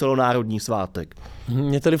opravdu celonárodní svátek.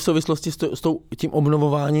 Mě tady v souvislosti s tím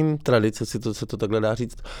obnovováním tradice, se to takhle dá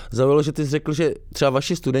říct, zaujalo, že ty jsi řekl, že třeba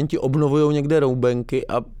vaši studenti obnovují někde roubenky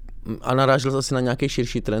a narážel asi na nějaký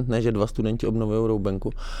širší trend, ne, že 2 studenti obnovují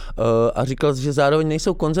roubenku. A říkal, že zároveň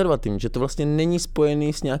nejsou konzervativní, že to vlastně není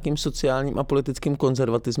spojený s nějakým sociálním a politickým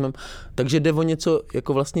konzervatismem, takže jde o něco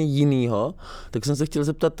jako vlastně jinýho. Tak jsem se chtěl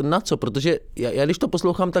zeptat, na co, protože já když to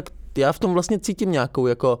poslouchám, tak já v tom vlastně cítím nějakou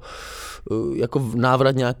jako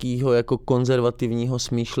návrat nějakého jako konzervativního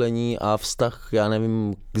smýšlení a vztah, já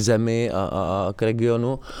nevím, k zemi a k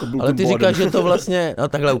regionu. Ale ty říkáš, že to vlastně, no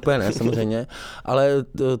takhle úplně ne, samozřejmě, ale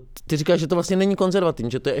ty říkáš, že to vlastně není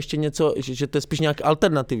konzervativní, že to je ještě něco, že to je spíš nějak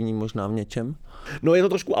alternativní možná v něčem? No je to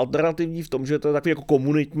trošku alternativní v tom, že to je takový jako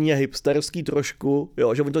komunitní a hipsterský trošku,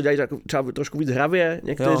 jo, že oni to dělají třeba trošku víc hravě,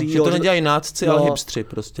 někteří. Jo, že to nedělají nácci, ale hipstři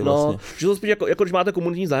prostě vlastně. Že to spíš jako když máte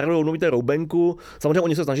komunitní zahradu, obnovíte roubenku, samozřejmě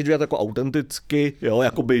oni se snaží dělat jako autenticky, jo,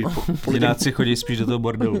 jakoby. Dináci chodí spíš do toho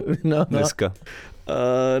bordelu dneska.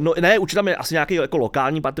 No ne, určitě tam je asi nějaký jako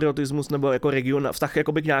lokální patriotismus nebo jako region, vztah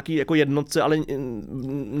jakoby k nějaký jako jednotce, ale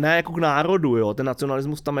ne jako k národu, jo. Ten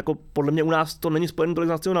nacionalismus tam jako podle mě u nás to není spojený tolik s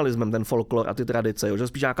nacionalismem, ten folklor a ty tradice, jo. Že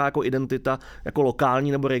spíš nějaká jako identita jako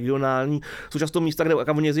lokální nebo regionální. Jsou často místa, kde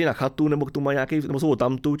oni jezdí na chatu nebo k tomu mají nějaký, nebo jsou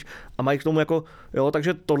tamtuť a mají k tomu jako, jo,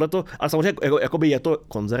 takže tohleto, ale samozřejmě jakoby je to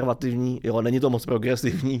konzervativní, jo, není to moc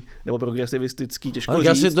progresivní nebo progresivistický, těžko říct.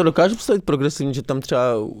 Já si to dokážu představit progresivní, že tam třeba,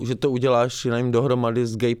 že to uděláš, nevím, dohromady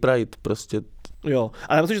s Gay Pride, prostě. Jo,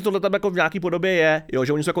 ale já myslím, že tohle tam jako v nějaký podobě je, jo,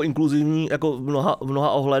 že oni jsou jako inkluzivní jako v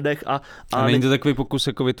mnoha ohledech a není to takový pokus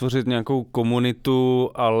jako vytvořit nějakou komunitu,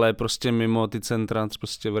 ale prostě mimo ty centra,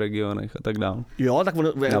 prostě v regionech a tak dále. Jo, tak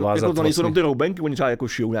jako to nejsou jenom ty roubenky, oni třeba jako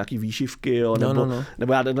šijou nějaký výšivky, jo,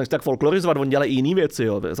 nebo já nechci tak folklorizovat, oni dělají i jiný věci,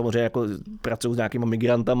 jo, samozřejmě jako pracují s nějakýma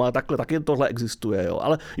migrantama a takhle, taky tohle existuje, jo,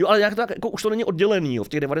 ale nějak tak jako už to není oddělený, jo, v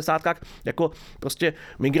těch 90kách jako prostě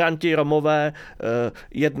migranti, Romové,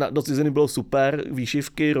 jet do ciziny bylo super,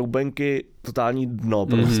 výšivky, roubenky, totální dno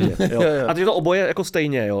prostě. Jo. A teď to oboje jako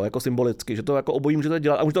stejně, jo, jako symbolicky, že to jako obojí můžete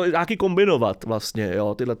dělat a můžete to nějaký kombinovat vlastně,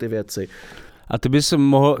 jo, tyhle ty věci. A ty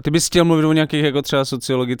bys chtěl mluvit o nějakých jako třeba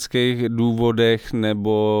sociologických důvodech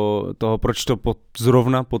nebo toho, proč to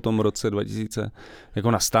zrovna po tom roce 2000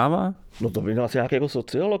 jako nastává? No to by asi nějaký jako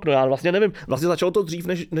sociolog, no já vlastně nevím. Vlastně začalo to dřív,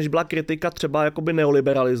 než byla kritika třeba jakoby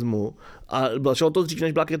neoliberalismu a začalo to dřív,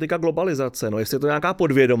 než byla kritika globalizace. No jestli je to nějaká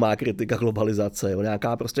podvědomá kritika globalizace, jo,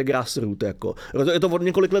 nějaká prostě grassroot, jako. Je to od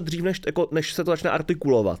několik let dřív, než se to začne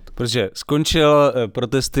artikulovat. Protože skončil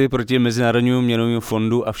protesty proti Mezinárodnímu měnovému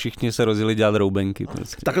fondu a všichni se rozjeli dělat roubenky.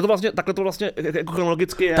 Prostě. Takhle to vlastně jako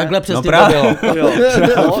chronologicky je. Takhle přesně to bylo. Jo.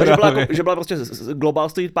 Že byla prostě Global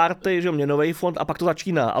Street Party, že měnový fond a pak to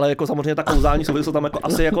začíná, ale jako samozřejmě ta kauzální souvislost tam jako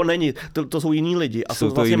asi jako není. To jsou jiní lidi a jsou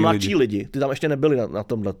vlastně mladší lidi. Ty tam ještě nebyli na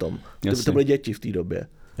tomhletom. To byly děti v té době.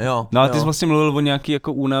 Jo, no a ty jsi vlastně mluvil o nějaký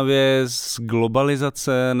jako únavě z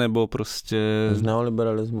globalizace nebo prostě z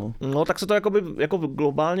neoliberalismu. No tak se to jako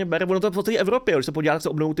globálně bere, ono to po celé Evropě, když se podíváte, jak se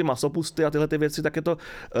obnovují ty masopusty a tyhle ty věci,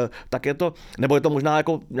 tak je to, nebo je to možná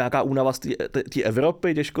jako nějaká únava z té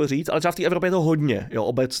Evropy, těžko říct, ale třeba v té Evropě je to hodně, jo,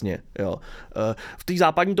 obecně, jo. V té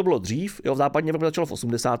západní to bylo dřív, jo, v západní Evropě začalo v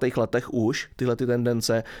 80. letech už tyhle ty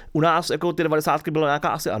tendence. U nás jako ty 90. byla nějaká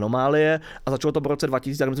asi anomálie a začalo to v roce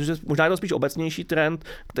 2000, tak myslím, že možná je to spíš obecnější trend,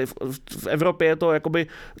 v Evropě je to jakoby,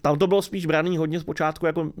 tam to bylo spíš braný hodně zpočátku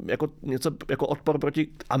jako něco jako odpor proti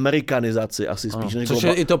amerikanizaci asi spíš. Než což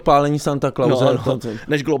je i to pálení Santa Clause.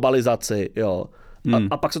 Než globalizaci, jo.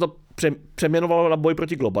 A pak se to přeměnovalo na boj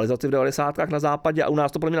proti globalizaci v 90. na západě a u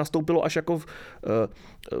nás to podle mě nastoupilo až jako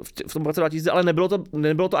v tom roce 2000, ale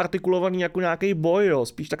nebylo to artikulovaný jako nějaký boj, jo.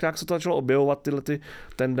 Spíš tak nějak se to začalo objevovat tyhle ty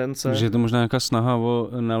tendence. Že je to možná nějaká snaha o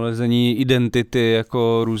nalezení identity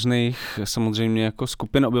jako různých samozřejmě jako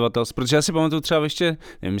skupin obyvatelstv, protože já si pamatuju třeba ještě,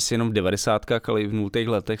 nevím jestli jenom v 90. ale i v 0.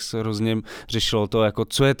 letech se hrozně řešilo to, jako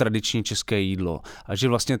co je tradiční české jídlo a že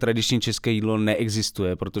vlastně tradiční české jídlo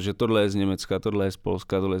neexistuje, protože tohle je z Německa, tohle je z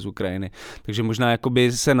Polska, tohle je z Ukrajiny. Takže možná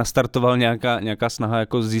jakoby se nastartoval nějaká snaha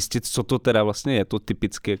jako zjistit, co to teda vlastně je to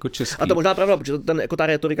typicky jako český. A to možná pravda, protože jako ta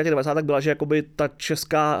retorika těch 90. byla, že jakoby ta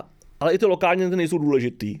česká, ale i ty lokální ty nejsou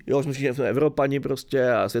důležitý. Jo, myslím, že jsme Evropani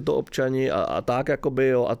prostě a světoobčani a tak jakoby,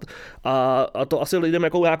 jo. A to asi lidem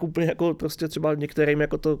jako jak úplně jako prostě třeba některým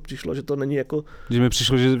jako to přišlo, že to není jako... Že mi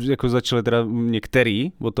přišlo, že jako začali teda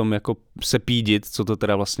některý o tom jako se pídit, co to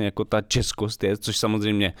teda vlastně jako ta českost je, což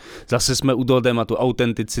samozřejmě zase jsme u toho tématu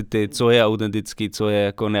autenticity, co je autentický, co je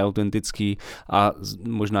jako neautentický a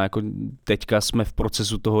možná jako teďka jsme v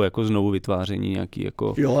procesu toho jako znovu vytváření nějaký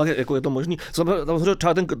jako... Jo, jako je to možný.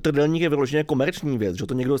 Třeba ten trdelník je vyloženě komerční věc, že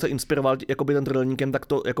to někdo se inspiroval jakoby ten trdelníkem, tak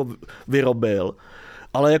to jako vyrobil.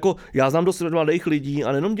 Ale jako já znám dost mladých lidí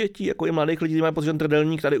a nejenom dětí, jako i mladých lidí, mají pocit, že ten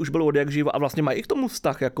trdelník tady už byl od jak živa a vlastně mají i k tomu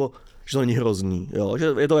vztah, jako, že to není hrozný, jo, že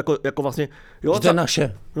je to jako vlastně, jo, že to je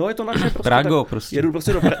naše. Jo, je to naše prostě. Prago prostě. Jedu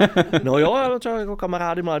prostě do no jo, já třeba jako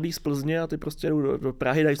kamarády mladý z Plzně a ty prostě jedou do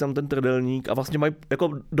Prahy, dají tam ten trdelník a vlastně mají jako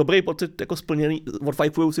dobrý pocit, jako splněný,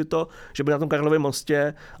 odfajfujou si to, že by na tom Karlově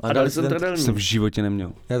mostě a dali si ten trdelník. Jsem v životě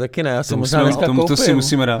neměl. Já taky ne, já jsem možná dneska koupil. To si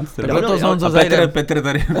musíme dát. Petr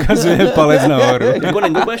tady ukazuje palec nahoru.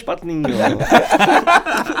 Není to bude špatný, jo.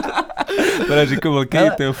 Teda říkal velký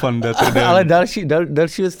tyho fanda. Ale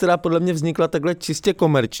další věc, která podle mě vznikla takhle čistě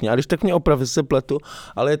komerčně, a když tak mě oprav, se pletu,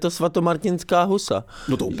 ale je to svatomartinská husa.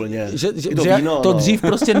 No to úplně. Že to dřív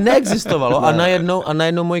prostě neexistovalo a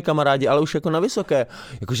najednou moji kamarádi, ale už jako na vysoké,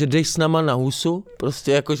 jakože jdeš s náma na husu,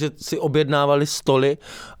 prostě jakože si objednávali stoly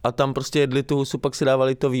a tam prostě jedli tu husu, pak si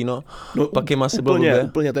dávali to víno, no, pak jim asi bylo blbě.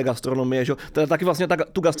 Úplně té gastronomie, že? Teda taky vlastně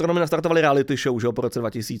tu gastronomii nastartovali reality show, že jo, po roce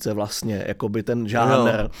 2000 vlastně, jakoby ten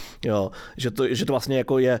žánr, jo, že to vlastně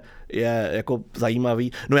jako je jako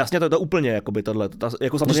zajímavý. No jasně, to je to úplně, jakoby tohle.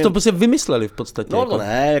 Jako samozřejmě... to prostě vymysleli v podstatě. No jako.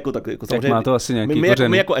 Ne, jako tak jako samozřejmě. Má to asi nějaký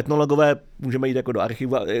my jako etnologové můžeme jít jako do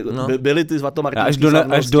archivu, byly ty svatomartinský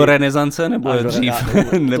až do renesance, nebo dřív?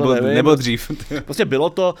 Nebo dřív. Prostě bylo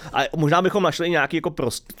to, a možná bychom našli nějaký jako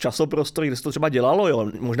časoprostor, kde se to třeba dělalo,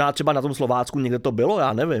 jo. Možná třeba na tom Slovácku někde to bylo,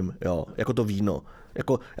 já nevím, jo, jako to víno.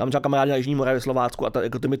 Jako, já mám třeba kamarádi na Jižní Moravě, Slovácku a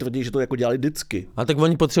jako ty mi tvrdí, že to jako dělali vždycky. A tak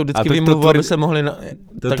oni potřebují vždycky vymluvu, aby se mohli...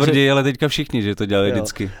 To tvrdí, ale teďka všichni, že to dělali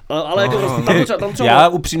vždycky. Ale jako tam třeba... Já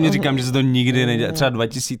upřímně říkám, že se to nikdy nedělá. Třeba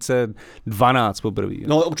 2012 poprvé.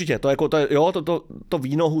 No určitě, to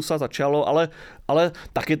víno husa začalo, ale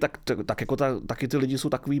taky ty lidi jsou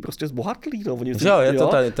takový prostě zbohatlí. No. Je to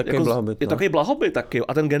tady takový jako, blahobyt. Je takový blahobyt taky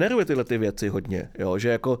a ten generuje tyhle ty věci hodně. Jo, že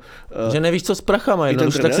jako... že nevíš, co s prachama,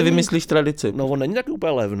 tak si vymyslíš tradici. No on není tak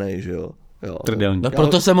úplně levnej, že jo. No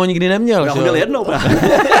proto jsem ho nikdy neměl. Já ho měl jednou právě.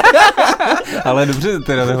 Ale dobře,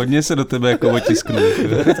 teda hodně se do tebe jako otisknu.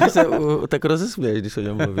 tak rozesměješ, když o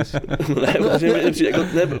něm mluvíš.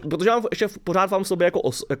 Protože mám ještě pořád vám v sobě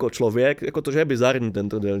jako člověk, jako to, že je bizarní ten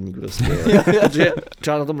trdelník prostě. Protože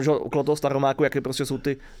třeba na tom, že okolo toho Staromáku, jaké prostě jsou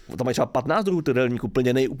ty, tam mají třeba 15 druhů trdelníků,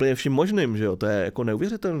 úplně vším možným, že jo, to je jako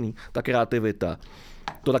neuvěřitelný, ta kreativita.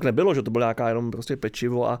 To tak nebylo, že to bylo nějaká jenom prostě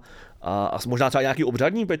pečivo a možná třeba nějaký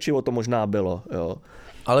obřadní pečivo to možná bylo, jo.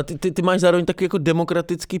 Ale ty máš zároveň taky jako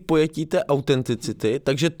demokratický pojetí té autenticity,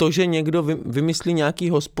 takže to, že někdo vymyslí nějaký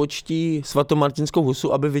hospodští svatomartinskou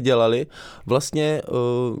husu, aby vydělali, vlastně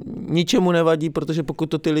ničemu nevadí, protože pokud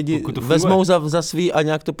to ty lidi vezmou za svý a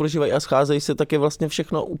nějak to prožívají a scházejí se, tak je vlastně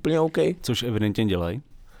všechno úplně OK. Což evidentně dělají.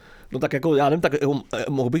 No tak jako, já nevím, tak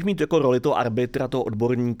mohl bych mít jako roli toho arbitra, toho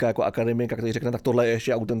odborníka, jako akademika, který řekne, tak tohle je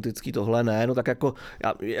ještě autentický, tohle ne, no tak jako,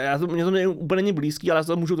 mě to úplně není blízký, ale já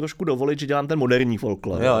to můžu trošku dovolit, že dělám ten moderní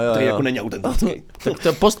folklor, který jako není autentický. Tak to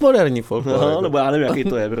je postmoderní folklor. No, jako. Nebo já nevím, jaký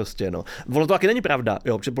to je prostě, no. Ono to taky není pravda,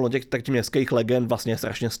 jo, protože plno těch městských legend vlastně je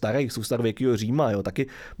strašně starých, jsou starověkýho Říma, jo, taky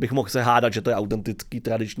bych mohl se hádat, že to je autentický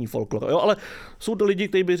tradiční folklor, jo, ale jsou to lidi,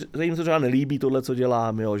 kterým se třeba nelíbí tohle, co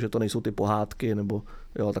dělám, jo, že to nejsou ty pohádky, nebo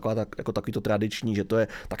Jo, takový to tradiční, že to je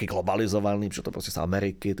taky globalizovaný, protože to prostě z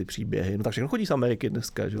Ameriky, ty příběhy. No tak všechno chodí z Ameriky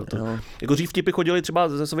dneska, že jo. Jako dřív vtipy chodili třeba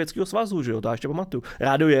ze Sovětského svazu, že jo, to já ještě pamatuju.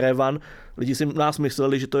 Rádio Jerevan, lidi si u nás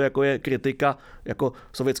mysleli, že to jako je kritika jako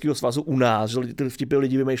Sovětského svazu u nás, že ty vtipy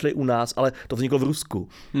lidi vymýšlejí u nás, ale to vzniklo v Rusku.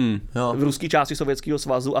 V ruské části Sovětského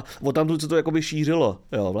svazu a odtamtud se to jakoby šířilo,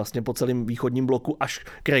 jo, vlastně po celém východním bloku až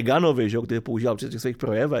k Reganovi, že jo, který používal při těch svých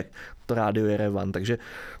projevech, to Rádio Jerevan. Takže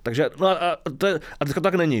no a dneska to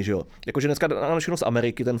tak není, že jo. Jakože dneska máme všechno z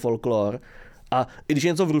Ameriky, ten folklor. A i když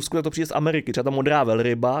je něco v Rusku, tak to přijde z Ameriky. Třeba ta Modrá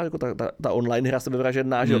velryba, jako ta online hra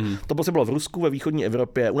sebevražedná, že jo. To prostě bylo v Rusku, ve východní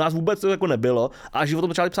Evropě. U nás vůbec to jako nebylo. A až o tom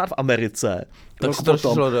začali psát v Americe,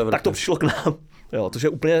 tak to přišlo k nám. Jo, což je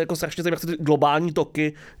úplně jako strašně zajímavé, jak se ty globální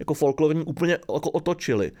toky jako folklorní úplně jako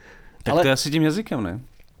otočily. Tak to je asi tím jazykem, ne?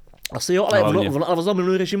 Asi jo, ale v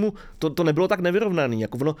minulý režimu to nebylo tak nevyrovnaný,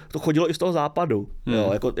 jako ono to chodilo i z toho západu,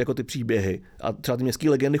 jo, jako ty příběhy. A třeba ty městské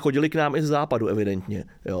legendy chodily k nám i z západu, evidentně.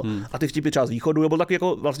 Jo. A ty vtipy třeba z východu, bylo taky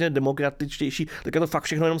jako vlastně demokratičtější, tak je to fakt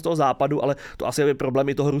všechno jenom z toho západu, ale to asi je problém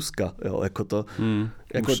i toho Ruska, jo, jako to.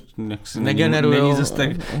 Jako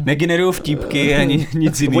negenerujou vtípky ani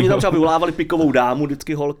nic jiného. Oni tam třeba vyvolávali pikovou dámu,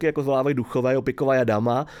 vždycky holky jako vyvolávají duchové, jo, piková je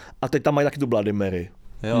dáma, a teď tam mají taky tu Vladimiry.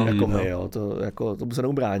 To se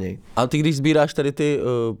neubráněj. A ty, když sbíráš tady ty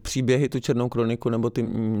příběhy, tu Černou kroniku nebo ty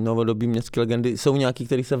novodobí městské legendy, jsou nějaký,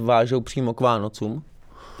 který se vážou přímo k Vánocům?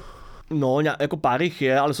 No, jako pár jich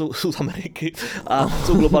je, ale jsou z Ameriky a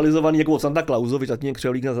jsou globalizovaný jako od Santa Clausovi, tatínek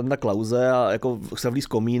křevolík na Santa Clause a jako se vlí s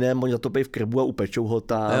komínem, oni zatopí v krbu a upečou ho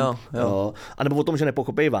tam. Jo. A nebo o tom, že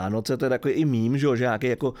nepochopí Vánoce, to je takový i mím, že nějaký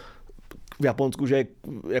jako v Japonsku, že je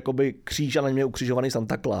jakoby kříž a na něm je ukřižovaný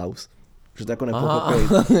Santa Claus. Že to jako nepochopí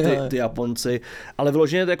ty Japonci. Ale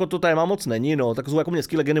vyloženě jako to téma moc není, no. Tak jsou jako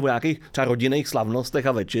městské legendy o nějakých třeba rodinných slavnostech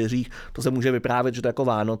a večeřích. To se může vyprávět, že to je jako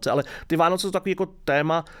Vánoce, ale ty Vánoce jsou takový jako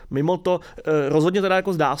téma mimo to. Rozhodně teda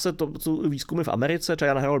jako zdá se, to jsou výzkumy v Americe, třeba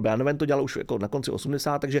Jan Harold Bernstein to dělal už jako na konci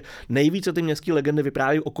 80, takže nejvíce ty městské legendy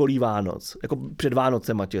vyprávějí okolí Vánoc, jako před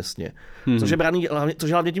Vánocema těsně. Což je braný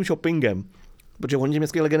hlavně tím shoppingem. Protože hodně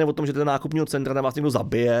městské legendy o tom, že ten nákupního centra tam vás někdo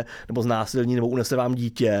zabije, nebo znásilní, nebo unese vám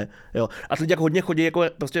dítě. Jo. A ty lidi jako hodně chodí, jako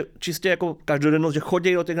prostě čistě jako každodennost, že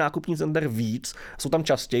chodí do těch nákupních center víc, jsou tam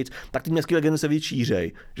častěji, tak ty městské legendy se víc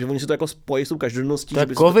šířej. Že oni si to jako spojí s tou každodenností. To je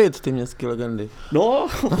covid, ty městské legendy. No.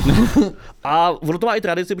 A ono to má i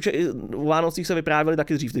tradici, protože i u Vánocích se vyprávěly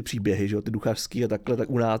taky dřív ty příběhy, že jo, ty duchařský a takhle, tak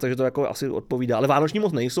u nás, takže to jako asi odpovídá. Ale vánoční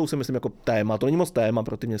moc nejsou, si myslím, jako téma. To není moc téma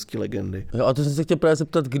pro ty městské legendy. Jo, a to jsem se chtěl právě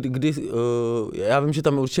zeptat, kdy já vím, že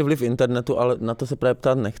tam je určitě vliv internetu, ale na to se právě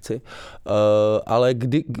ptát nechci. Ale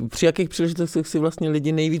při jakých příležitostech si vlastně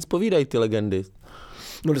lidi nejvíc povídají ty legendy?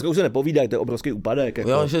 No dneska už se nepovídají, to je obrovský úpadek. Jako,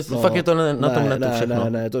 jo, že fakt je to na tom netu všechno.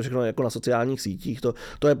 Ne, to je všechno jako na sociálních sítích.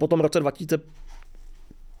 To je potom v roce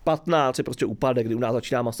 2015 je prostě úpadek, kdy u nás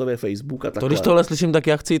začíná masově Facebook a takhle. To když tohle slyším, tak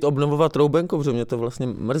já chci jít obnovovat Troubenko, protože mě to vlastně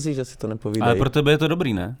mrzí, že si to nepovídají. Ale pro tebe je to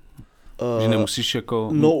dobrý, ne? Že nemusíš jako...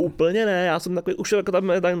 No úplně ne, já jsem takový, už jako tam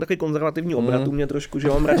je takový konzervativní obrat u mě trošku, že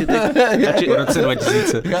mám radši ty... v roce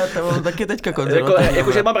 2000. Já to mám taky teďka konzervativní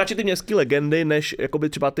Jakože mám radši ty městské legendy, než jakoby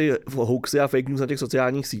třeba ty hoaxy a fake news na těch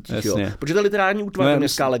sociálních sítích, jo. Protože to je literární útvar, no,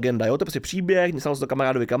 městská legenda, jo, to je prostě příběh, stalo se to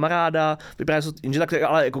kamarádovi kamaráda, vypadá se, jenže tak,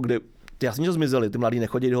 ale jako kde... Ty jasně, že zmizeli, ty mladí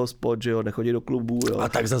nechodí do hospod, že jo, nechodí do klubu, jo. A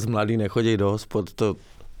tak zase mladí nechodí do hospod, to...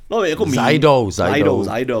 No, jako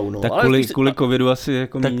zajdou, no. Tak kvůli covidu asi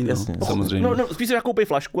jako míň, no, samozřejmě. No, spíš si nakoupí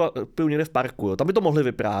flašku a piju někde v parku, jo. Tam by to mohli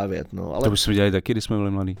vyprávět, no. Ale... To bychom dělali taky, když jsme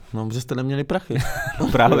byli mladí. No, protože jste neměli prachy. No,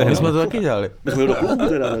 právě. My jsme to taky dělali. My jsme do klubu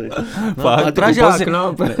teda. Fakt, Pražák,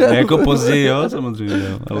 no. Ne, jako později, jo, samozřejmě,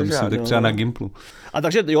 jo. Ale myslím tak třeba na Gimplu. A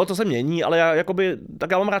takže jo, to se mění, ale já jakoby,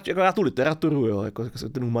 tak já mám rád, jako já tu literaturu, jo, jako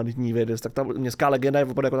ten humanitní vědec, tak ta městská legenda je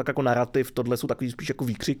opravdu jako narrativ, tohle jsou takový spíš jako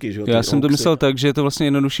výkřiky, že jo. Já jsem to myslel tak, že je to vlastně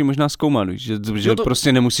jednodušší možná zkoumat, že to...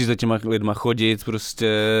 prostě nemusíš za těma lidma chodit,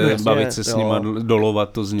 prostě bavit se s nima,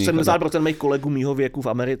 dolovat to z nich. 70% mých kolegů mýho věku v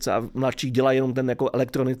Americe a mladších dělají jenom ten jako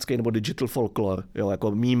elektronický nebo digital folklore, jo,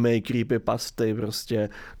 jako mýmy, creepypasty, prostě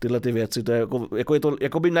tyhle ty věci, to je jako je to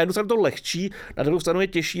jakoby na jednu stranu to lehčí, na druhou stranu je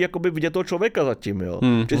těžší jakoby vidět toho člověka zatím. Jo.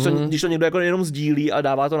 Když to někdo jako jenom sdílí a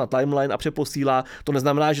dává to na timeline a přeposílá, to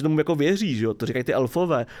neznamená, že tomu jako věří, že jo? To říkají ty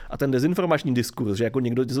elfové a ten dezinformační diskurs, že jako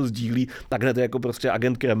někdo něco sdílí, tak hned je jako prostě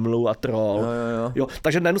agent Kremlu a troll. Jo.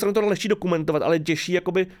 Takže na jednu stranu to lehčí dokumentovat, ale těžší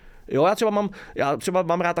jakoby. Jo, já třeba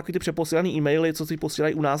mám rád takový ty přeposílaný e-maily, co si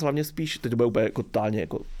posílají u nás hlavně spíš, teď to bude úplně jako totálně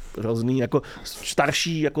jako hrozný, jako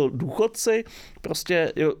starší jako důchodci,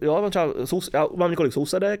 prostě, jo, já mám několik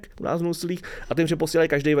sousedek u nás v Nuslích a ty přeposílají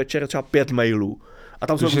každý večer třeba 5 mailů. A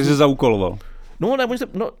tam což jsi zaúkoloval. No, ne,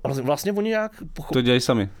 vlastně oni nějak... To dělají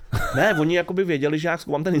sami. Ne, oni jakoby věděli, že já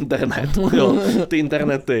zkoumám ten internet, jo, ty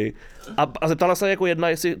internety. A zeptala se jako jedna,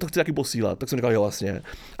 jestli to chci taky posílat, tak jsem říkal, jo, vlastně.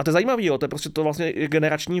 A to je zajímavý, jo, to je prostě to vlastně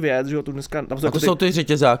generační věc, že jo, tu dneska... Tam a to jsou ty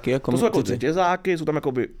řetězáky, jako... To jsou jako řetězáky, jsou tam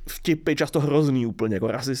jakoby vtipy, často hrozný úplně, jako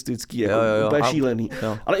rasistický, jako úplně šílený,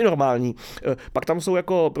 ale i normální. Pak tam jsou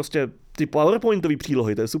jako prostě ty PowerPointové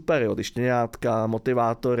přílohy, to je super, jo, ty štěňátka,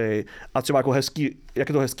 motivátory a třeba jako hezký, jak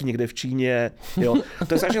je to hezký někde v Číně, jo.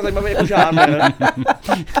 To je strašně zajímavý jako žánr.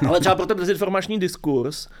 Ale třeba pro ten dezinformační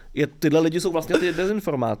diskurs, tyhle lidi jsou vlastně ty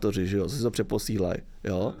dezinformátoři, že jo, si to přeposílají,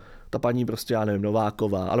 jo. Ta paní prostě, já nevím,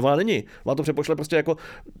 Nováková, ale ona není, ona to přepošle prostě jako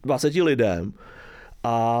 20 lidem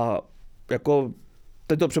a jako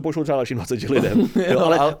teď to přepošlu třeba dalším 20 lidem, jo,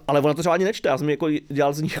 ale ona to třeba ani nečte, já jsem jako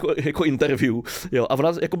dělal z ní jako interview, jo, a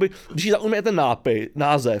ona jakoby, když jí zaujme ten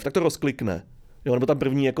název, tak to rozklikne. Jo, nebo tam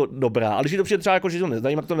první jako dobrá, ale když to přijde třeba jako, že to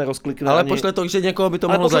nezajímá, tak to nerozklikne. Ale ani... pošle to, že někoho by to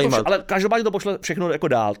mohlo zajímat. Ale každopádně to pošle všechno jako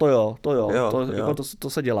dál, to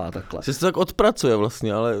se dělá takhle. Že se to tak odpracuje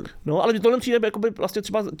vlastně, ale... No, ale to přijde jakoby vlastně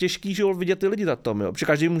třeba těžký, že vidět ty lidi na tom, jo. Protože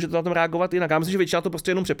každý může to na tom reagovat jinak. Já myslím, že většina to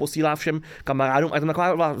prostě jenom přeposílá všem kamarádům a je to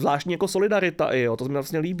taková zvláštní jako solidarita, jo. To se mi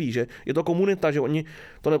vlastně líbí, že je to komunita, že oni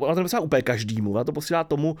to neposílá úplně každému, ona to posílá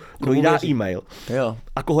tomu, kdo jí dá e-mail. Jo.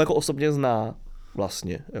 A koho jako osobně zná.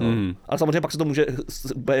 Vlastně, jo. Ale samozřejmě pak se to může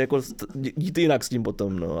jako jít jinak s tím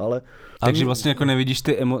potom, no, ale... Takže vlastně jako nevidíš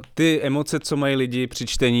ty emoce, co mají lidi při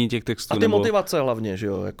čtení těch textů. A ty motivace hlavně, že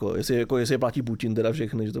jo, jestli je platí Putin teda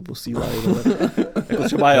všechny, že to posílají, jako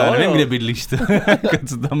třeba já nevím, kde bydlíš to,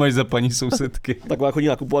 co tam máš za paní sousedky. Taková chodí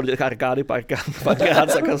nakupovat těch arkády, párkrát,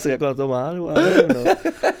 tak asi jako na to má, no, no.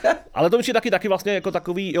 Ale to je taky vlastně jako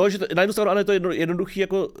takový, jo, že na jednu stranu to je jednoduchý,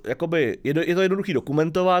 jakoby, je to jednoduchý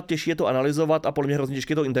dokumentovat, těžší je to analyzovat a podle mě hrozně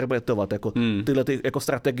těžké to interpretovat, jako tyhle ty jako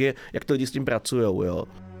strategie, jak ty lidi s tím pracujou, jo.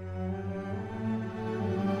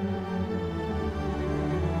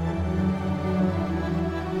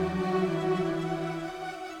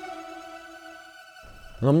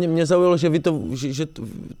 No mě zaujalo, že že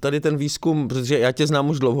tady ten výzkum, protože já tě znám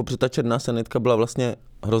už dlouho, protože ta Černá sanitka byla vlastně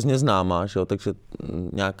hrozně známá, že jo, takže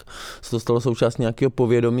nějak se to stalo součást nějakého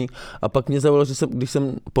povědomí. A pak mě zaujalo, že když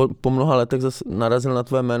jsem po mnoha letech zase narazil na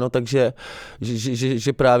tvé jméno, takže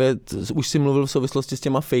že právě už si mluvil v souvislosti s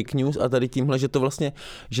těma fake news a tady tímhle, že to vlastně,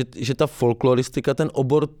 že ta folkloristika, ten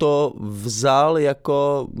obor to vzal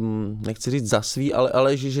jako, nechci říct za svý,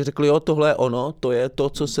 ale že řekl, jo, tohle je ono, to je to,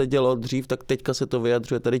 co se dělo dřív, tak teďka se to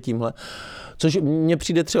vyjadřuje tady tímhle. Což mně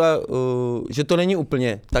přijde třeba, že to není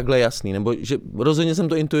úplně takhle jasný, nebo že rozhodně jsem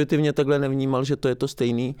to intuitivně takhle nevnímal, že to je to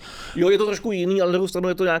stejný. Jo, je to trošku jiný, ale na druhou stranu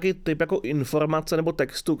je to nějaký typ jako informace nebo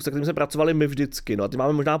textu, se kterým jsme pracovali my vždycky. No a ty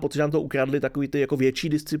máme možná pocit, že nám to ukradli takový ty jako větší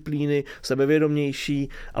disciplíny, sebevědomější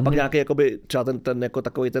a pak nějaký jakoby třeba ten jako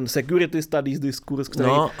takový ten security studies diskurs,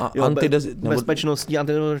 který bezpečnostní,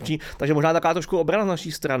 antidezorční, takže možná taková trošku obrana z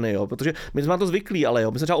naší strany, jo, protože my jsme na to zvyklí, ale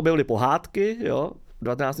jo, my jsme třeba objevili pohádky, jo, v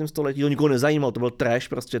 19. století, to nikoho nezajímalo, to byl trash,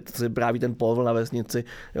 prostě právě ten povl na vesnici,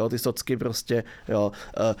 jo, ty socky prostě, jo,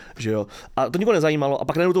 že jo. A to nikoho nezajímalo a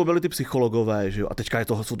pak najednou to byly ty psychologové, že jo. A teďka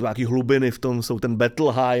jsou to nějaký hlubiny v tom, jsou ten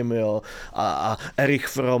Bettelheim, jo, a Erich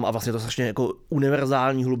Fromm a vlastně to strašně jako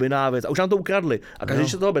univerzální hlubiná věc. A už nám to ukradli. A každý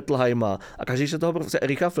se toho Bettelheima a každý se toho prostě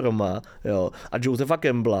Ericha Fromma, jo, a Josepha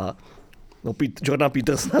Campbella. No, Jordana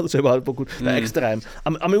Petersona třeba, pokud to je extrém.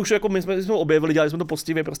 A my už jako my jsme objevili, dělali jsme to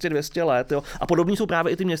poctivě prostě 200 let, jo. A podobní jsou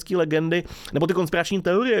právě i ty městské legendy, nebo ty konspirační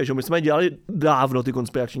teorie, že my jsme dělali dávno ty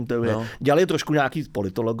konspirační teorie. No. Dělali trošku nějaký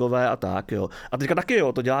politologové a tak, jo. A teďka taky,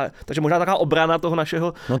 jo, to dělá, takže možná taková obrana toho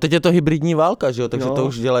našeho. No, teď je to hybridní válka, že jo, takže to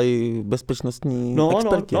už dělají bezpečnostní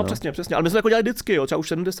experti. No, přesně. Ale my jsme jako dělali vždycky, jo, třeba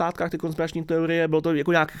už v 70kách ty konspirační teorie, bylo to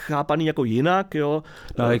jako nějak chápaný jako jinak, jo.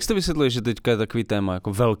 No, a jak jste vysvětlili, že teďka je takový téma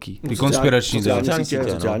jako velký, ty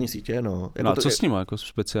sociální sítě, no. Jako no a co s nimi jako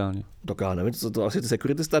speciálně? Tak já nevím, co to asi ty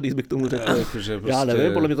security studies bych tomu řekl. Já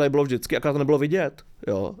nevím, podle mě to bylo vždycky, akorát to nebylo vidět.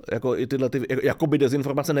 Jo, jako i tyhle ty jakoby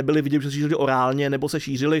dezinformace nebyly vidět, že se šířily orálně, nebo se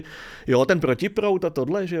šířily, jo, ten protiproud a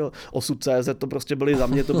tohle, že jo. Osud.cz to prostě byly, za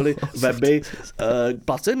mě to byly weby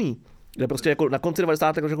placený. Kde prostě jako na konci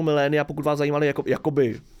 90. jako milénia, pokud vás zajímaly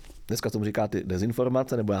jakoby dneska tomu říká ty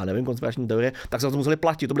dezinformace, nebo já nevím, konspirační teorie, tak se to museli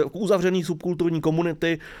platit. To byly uzavřený subkulturní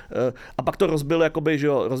komunity a pak to rozbilo, jakoby, že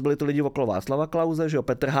jo, rozbili to lidi okolo Václava Klause, že jo,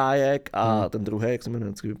 Petr Hájek a ten druhý, jak se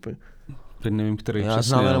jmenuje, Teď nevím, který Já přesně,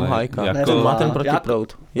 znám jenom ale Hajka. Jakl. Má ten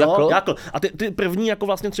protiproud. No, Jakl. A ty první jako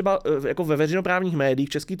vlastně třeba jako ve veřejnoprávních médiích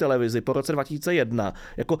v České televizi po roce 2001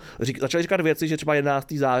 jako začali říkat věci, že třeba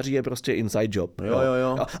 11. září je prostě inside job.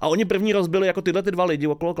 Jo. A oni první rozbili jako tyhle ty dva lidi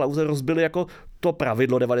okolo Klause rozbili jako to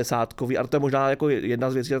pravidlo 90kový a to je možná jako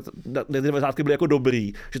jedna z věcí, že 90ky byly jako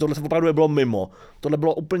dobrý, že tohle se opravdu nebylo mimo. Tohle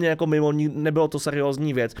bylo úplně jako mimo, nebylo to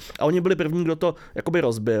seriózní věc. A oni byli první, kdo to jakoby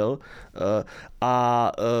rozbil.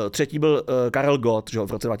 A třetí byl Karel Gott, že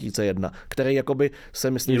v roce 2001, který jakoby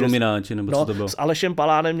se myslí, Ilumináti, nebo co to bylo? S Alešem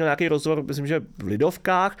Palánem měl nějaký rozhovor, myslím, že v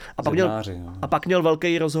Lidovkách a pak měl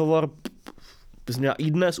velký rozhovor měl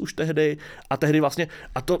i dnes už tehdy a tehdy vlastně,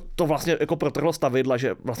 a to vlastně jako protrhlo stavidla,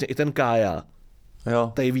 že vlastně i ten Kája,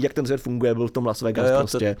 Jo. Tady ví, jak ten svět funguje, byl v tom Las Vegas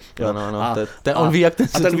prostě. On ví, jak ten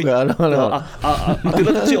svět funguje. A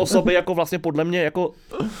tyhle tři osoby jako vlastně podle mě jako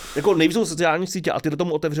nejvíc jsou sociální sítě a tyhle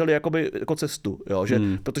tomu otevřeli jakoby, jako cestu, jo, že,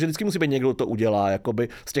 protože vždycky musí být někdo, kdo to udělá jakoby,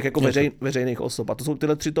 z těch jako veřejných osob a to jsou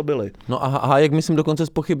tyhle tři to byly. No a Hájek myslím dokonce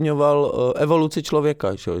zpochybňoval evoluci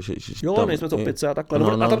člověka. Že jo, tam, nejsme to opice a takhle.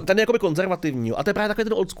 No. A ten je jakoby konzervativní, jo. A to je právě takový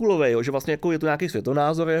ten oldschoolový, jo, že vlastně jako je to nějaký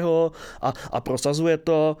světonázor jeho a prosazuje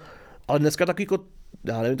to. Ale dneska taky jako,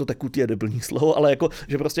 já nevím, to tekutý je debilní slovo, ale jako,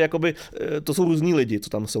 že prostě jakoby, to jsou různí lidi, co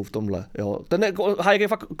tam jsou v tomhle, jo. Ten jako, Hayek je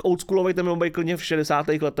fakt oldschoolovej, ten byl klidně v 60.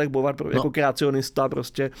 letech bojovat jako kreacionista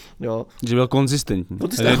prostě, jo. Že byl konzistentní.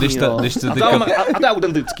 Když to je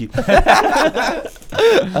autentický.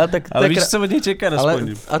 Ale víš, co od něj čekat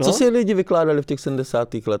aspoň. A co si lidi vykládali v těch 70.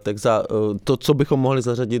 letech za to, co bychom mohli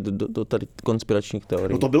zařadit do tady konspiračních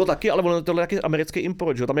teorií? No to bylo taky, ale ono to je nějaký americký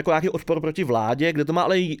import, že tam jako nějaký odpor proti vládě, kde to má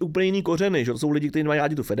ale úplně jiný kořeny, že to jsou lidi, kteří mají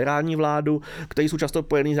rádi tu federální vládu, kteří jsou často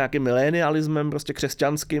pojený s nějakým milenialismem, prostě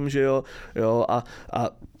křesťanským, že jo,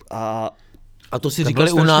 a to si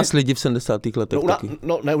říkali u nás lidi v 70. letech taky.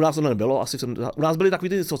 Ne, u nás to nebylo. U nás byly takový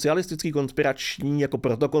ty socialistický konspirační, jako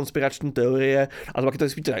protokonspirační teorie, a to taky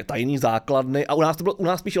spíš tajný základny. A u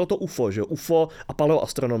nás spíš o to UFO, že UFO a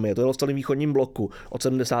paleoastronomie. To je v celém východním bloku od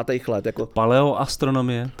 70. let. Jako.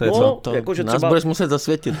 Paleoastronomie? To je co? Jako, že nás třeba budeš muset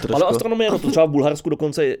zasvětit trošku. Paleoastronomie, no to třeba v Bulharsku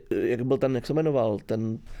dokonce, jak se jmenoval?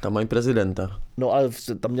 Tam mají prezidenta. No ale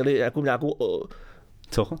tam měli jako nějakou...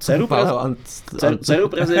 Co? Dceru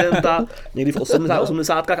prezidenta někdy v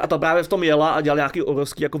 80. a ta právě v tom jela a dělal nějaký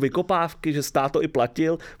obrovský jako vykopávky, že stát to i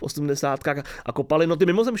platil v 80. a kopali, no ty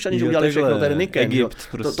mimozemšťani, že udělali všechno, ten Deniken. Egypt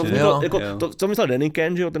prostě. To myslel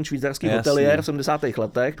Deniken, že jo, ten švýcarský hoteliér v 70.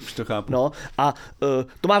 letech. Už to chápu. No a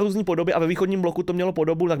to má různý podoby a ve východním bloku to mělo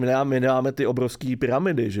podobu, tak my nemáme ty obrovský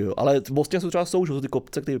pyramidy, že jo, ale v Bosně jsou ty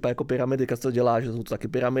kopce, které vypadají jako pyramidy, když se dělá, že jsou to taky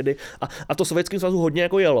pyramidy a to v Sovětském svazu hodně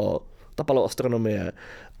jako jelo. Ta paleoastronomie.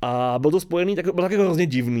 A byl to spojený, byl tak jako hrozně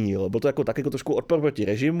divný, jo. Byl to jako tak jako trošku odpor proti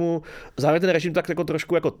režimu. Zároveň ten režim tak jako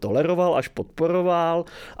trošku jako toleroval, až podporoval.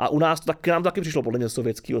 A u nás to k nám taky přišlo podle mě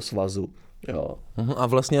Sovětského svazu. Jo. A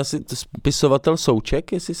vlastně asi spisovatel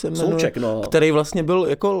Souček, jestli se jmenuje, Souček, no. Který vlastně byl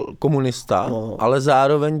jako komunista, ale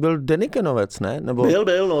zároveň byl Denikenovec, ne? Nebo...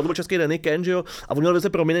 Byl, no, to byl český Deniken, že jo, a on měl velice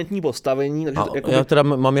prominentní postavení. Takže jako já teda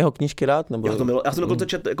mám jeho knížky rád, nebo... Já jsem dokonce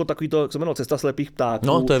četl jako takový to, jak se jmenuje, Cesta slepých ptáků.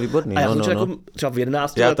 No, to je výborný. A já jsem jako třeba v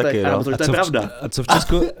 11 letech, taky, a já myslím, že to je pravda. A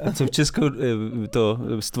co v Česku to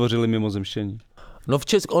stvořili mimozemštění? No v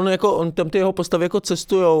Česku, on tam ty jeho postavy jako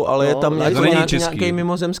cestujou, ale je tam nějaký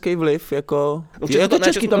mimozemský vliv, jako... No, je to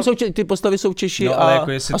český, tam jsou ty postavy jsou Češi a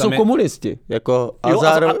jsou komunisti, jako... A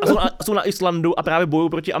jsou na Islandu a právě bojují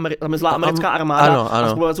proti tam je zlá americká armáda a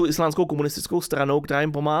spolupracují islandskou komunistickou stranou, která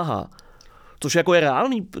jim pomáhá. Což jako je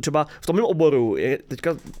reálný, třeba v tom mém oboru,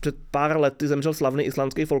 teďka před pár lety zemřel slavný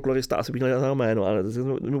islandský folklorista, asi bych nevěděl jméno, ale to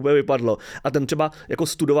mi úplně vypadlo. A ten třeba jako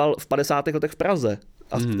studoval v 50. letech v Praze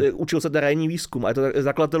a učil se terénní výzkum a je to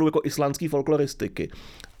zakladatelů jako islandský folkloristiky.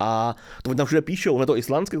 A to tam všude píšou, na to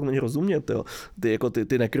islandské, to není rozumět, jo.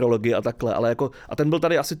 Ty nekrology a takhle, ale jako, a ten byl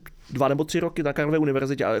tady asi 2 nebo 3 roky na Karlově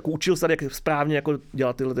univerzitě a jako učil se tady, jak správně jako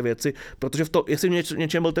dělat tyhle ty věci, protože jestli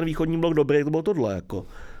něčem byl ten východní blok dobrý, to bylo tohle, jako.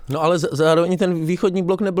 No ale zároveň ten východní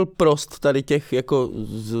blok nebyl prost tady těch jako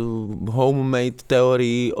homemade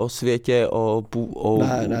teorií o světě,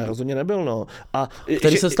 Ne, rozhodně nebyl, no.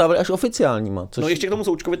 Který se stávaly až oficiálníma. No ještě k tomu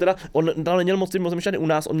Součkovi teda, on neměl moc mimozemšťany u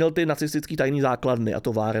nás, on měl ty nacistický tajný základny a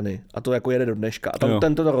továrny a to jako jede do dneška. A tam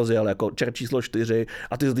ten to rozjel, jako čert číslo 4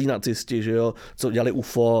 a ty zlí nacisti, že jo, co dělali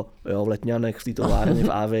UFO, jo, v Letňanech, v té továrně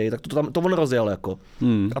v Avii, tak to on rozjel, jako.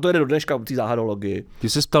 A to jede do dneška v té záhadologii. Ty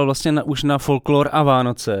se ptal vlastně už na folklor a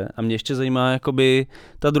Vánoce. A mě ještě zajímá jakoby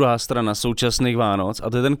ta druhá strana současných Vánoc a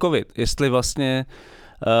to je ten covid. Jestli vlastně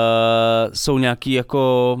jsou nějaký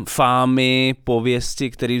jako fámy, pověsti,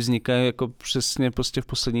 které vznikají jako přesně prostě v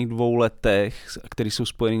posledních 2 letech, které jsou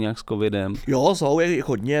spojeny nějak s covidem. Jo, jsou je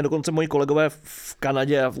hodně, dokonce moji kolegové v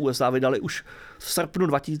Kanadě a v USA vydali už v srpnu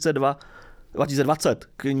 2020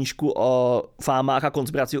 knížku o fámách a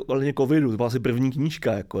konspiraci ohledně covidu. To byla asi první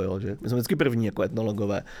knížka, jako jo, že? My jsme vždycky první jako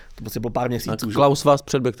etnologové. To prostě bylo pár měsíců. A Klaus vás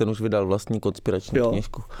předběh, ten už vydal vlastní konspirační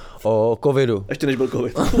knížku o covidu. Ještě než byl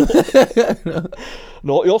covid.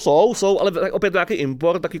 No jo, jsou, ale opět nějaký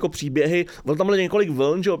import, tak jako příběhy. Bylo tam několik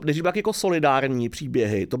vln, že než byly jako solidární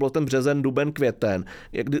příběhy. To byl ten březen, duben, květen.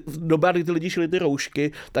 V době, kdy ty lidi šili ty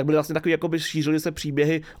roušky, tak byly vlastně takový, jako by šířily se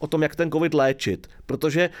příběhy o tom, jak ten covid léčit.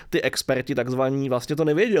 Protože ty experti takzvaní vlastně to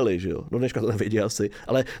nevěděli, že jo. No dneška to nevědí asi,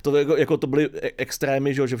 ale to jako to byly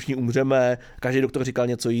extrémy, že všichni umřeme, každý doktor říkal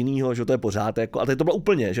něco jiného, že to je pořád jako, a teď to bylo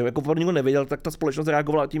úplně, že jako nikdo nevěděl, tak ta společnost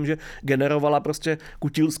reagovala tím, že generovala prostě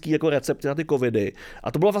kutilský jako recepty na ty covidy.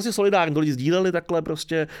 A to bylo vlastně solidární, to lidi sdíleli takhle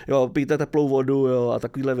prostě, jo, pijte teplou vodu, jo, a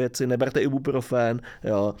takovéhle věci, neberte ibuprofen,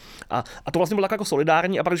 jo. A to vlastně bylo tak jako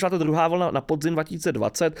solidární, a pak když šla ta druhá vlna na podzim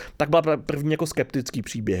 2020, tak byla první jako skeptický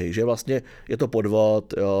příběhy, že vlastně je to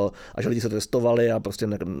podvod, jo, a že lidi se testovali a prostě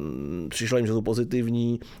přišlo jim, že jsou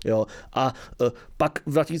pozitivní, jo. A pak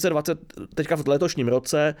v 2020, teďka v letošním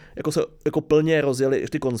roce, jako se jako plně rozjeli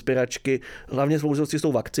ty konspiračky, hlavně v souvislosti s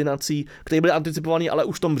tou vakcinací, které byly anticipované, ale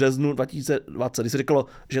už v tom březnu 2020, kdy se říkalo,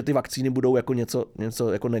 že ty vakcíny budou jako něco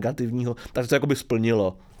jako negativního, tak to jako by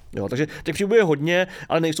splnilo. Jo, takže těch příběhů je hodně,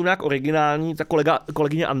 ale nejsou nějak originální. Ta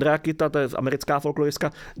kolegyně Andrea Kita, to je americká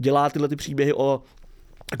folkloristka, dělá tyhle ty příběhy o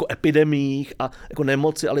jako epidemiích a jako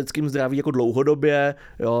nemoci a lidským zdraví jako dlouhodobě.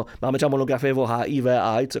 Jo. Máme třeba monografie o HIV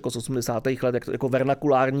AIDS jako z 80. let, jako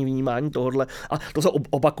vernakulární vnímání tohodle, a to se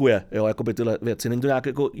opakuje, jo, jako by tyhle věci. Není to nějak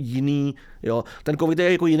jako jiný, jo. Ten covid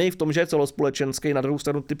je jako jiný v tom, že je celospolečenský, na druhou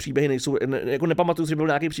stranu ty příběhy nejsou, jako nepamatuju si, že byl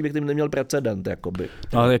nějaký příběh, který neměl precedent, jakoby.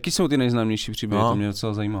 Ale jaký jsou ty nejznámější příběhy? To mě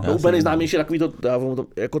docela zajímá. No, úplně nejznámější je takový to,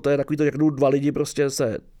 jako to je takový to, jak jdou 2 lidi prostě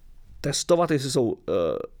se testovat, jestli jsou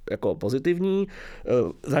jako pozitivní,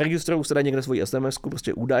 zaregistrují se, dají někde svoji SMS-ku,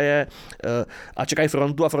 prostě údaje, a čekají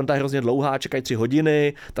frontu, a fronta je hrozně dlouhá, čekají 3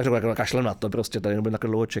 hodiny, takže jako kašlem na to, prostě tady nebude takhle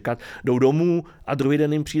dlouho čekat, jdou domů a druhý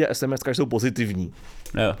den jim přijde SMS-ka, že jsou pozitivní.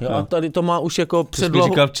 Jo, a tady to má už jako předlohu.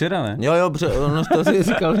 To říkal včera, ne? Jo, ono to si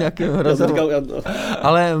říkal v nějakém rozhovoru.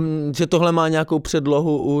 Ale že tohle má nějakou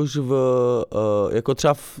předlohu už jako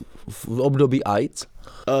třeba v období AIDS?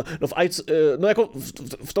 No v AIDS, no jako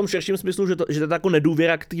v tom širším smyslu, že to je jako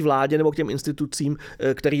nedůvěra k té vládě nebo k těm institucím,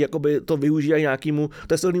 který jakoby to využívají nějakému,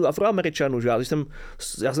 to je silný Afroameričanů, že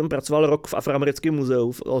já jsem pracoval rok v Afroamerickém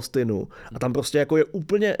muzeu v Austinu a tam prostě jako je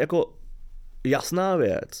úplně jako jasná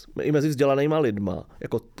věc i mezi vzdělanýma lidma,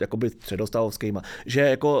 jakoby středostavovskýma, že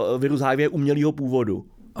jako virus HIV je umělýho původu.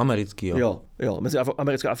 Americký, jo. Jo, mezi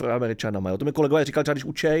americkými a afroameričanama. Jo. To mi kolegové říkali, když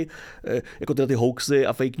učej jako ty hoaxy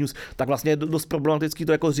a fake news, tak vlastně je dost problematický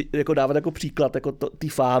to jako dávat jako příklad jako ty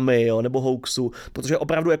fámy, jo, nebo hoaxu, protože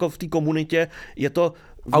opravdu jako v té komunitě je to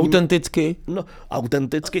autenticky. No,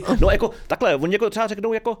 autenticky. No jako takhle, oni jako třeba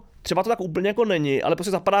řeknou jako třeba to tak úplně jako není, ale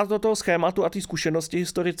prostě zapadá to do toho schématu a té zkušenosti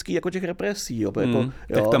historické jako těch represí, jo, jako, jo.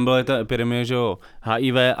 Tak tam byla ta epidemie, že jo,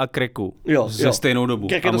 HIV a kreku ze stejnou dobu.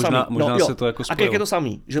 A možná se to jako spojilo. A krek je to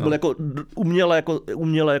samý, že byl jako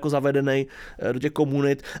uměle jako zavedený do těch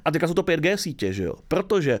komunit. A teďka jsou to 5G sítě, že jo?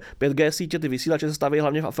 Protože 5G sítě, ty vysílače se staví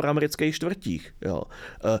hlavně v afroamerických čtvrtích, jo.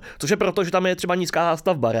 Což je proto, že tam je třeba nízká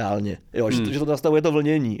zástavba reálně, jo, že to zastavuje to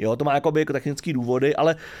vlnění, jo. To má jakoby jako technické důvody,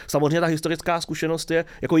 ale samozřejmě ta historická zkušenost je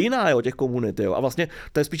jako jiná, jo, těch komunit, jo. A vlastně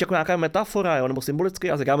to je spíš jako nějaká metafora, jo, nebo symbolický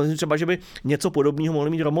jazyk. Já myslím třeba, že by něco podobného mohli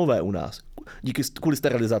mít Romové u nás. Kvůli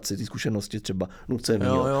sterilizaci, ty zkušenosti třeba nucený,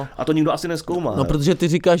 jo. A to nikdo asi nezkoumá. No, protože ty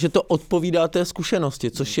říkáš, že to odpovídá té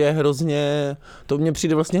zkušenosti, což je hrozně, to mně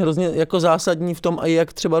přijde vlastně hrozně jako zásadní v tom, a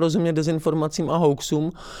jak třeba rozumět dezinformacím a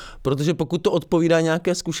hoaxům, protože pokud to odpovídá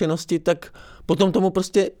nějaké zkušenosti, tak potom tomu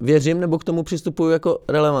prostě věřím, nebo k tomu přistupuju jako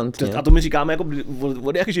relevantně. A to my říkáme jako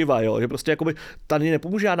od jak živa, jo, že prostě jakoby tady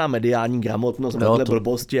nepomůže žádná mediální gramotnost, nebo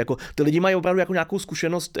blbosti, jako ty lidi mají opravdu jako nějakou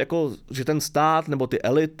zkušenost, jako že ten stát, nebo ty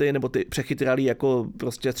elity, nebo ty přechytralí jako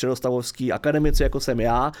prostě středostavovský akademici, jako jsem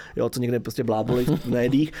já, jo, co někde prostě bláboli v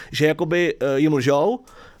médiích, že jakoby jim lžou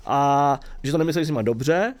a že to nemyslí si má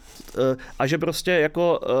dobře a že prostě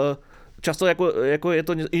jako často jako je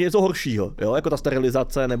to něco horšího, jo? Jako ta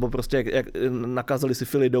sterilizace, nebo prostě jak nakazali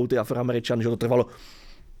syfilidou ty Afroameričany, že to trvalo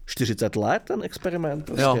 40 let ten experiment.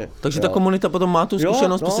 Prostě. Jo, takže ta komunita potom má tu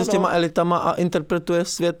zkušenost s těma elitama a interpretuje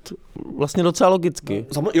svět vlastně docela logicky.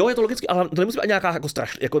 Jo, je to logicky, ale to nemusí být nějaká jako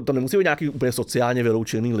jako to nemusí být nějaký úplně sociálně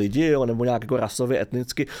vyloučený lidi, jo, nebo nějak jako rasově,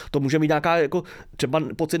 etnicky. To může mít nějaká jako třeba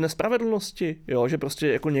pocit nespravedlnosti, jo, že prostě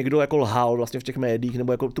jako někdo jako lhal vlastně v těch médiích,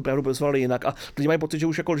 nebo jako tu pravdu popisovali jinak a lidi mají pocit, že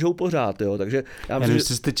už jako lžou pořád, jo. Takže já nevím,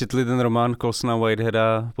 jestli jste četli ten román Colsona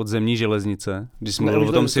Whiteheada Podzemní železnice, když jsme mluvili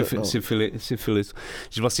o tom syfilis,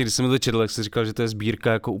 že vlastně když jsem to četl, tak jsem říkal, že to je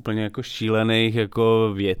sbírka jako úplně jako šílených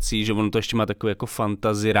jako věcí, že ono to ještě má takový jako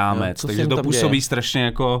fantasy rámec, takže to působí strašně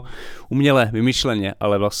jako uměle, vymyšleně,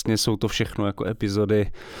 ale vlastně jsou to všechno jako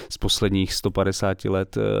epizody z posledních 150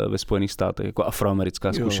 let ve Spojených státech, jako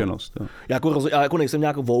afroamerická zkušenost. Jo. Já jako nejsem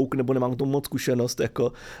nějak woke, nebo nemám k tomu moc zkušenost,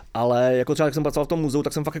 jako, ale jako třeba jak jsem pracoval v tom muzeu,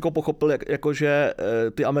 tak jsem fakt jako pochopil, jako, že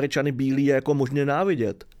ty Američany bílí je jako možné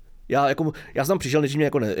nenávidět. Já jsem přišel, než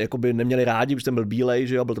mě jako by neměli rádi, protože jsem byl bílej,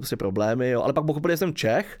 že jo, byl to prostě problémy, jo, ale pak pochopili, že jsem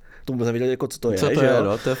Čech, to vůbec nevěděl, jako co to je. Co to je,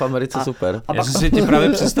 no, to je v Americe super. Já jsem si tě právě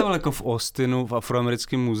představil jako v Austinu, v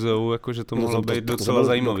afroamerickém muzeu, jako že to mohlo být docela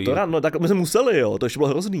zajímavý. No tak my jsme museli, jo, to ještě bylo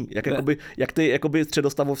hrozný, jak ty jakoby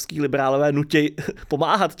středostavovský liberálové nutěj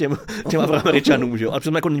pomáhat těm Afroameričanům, že jo, ale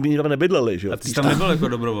přitom jako nikdy nebydleli, že jo. A ty tam nebyl jako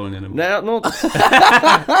dobrovolně, nebo? Ne, no,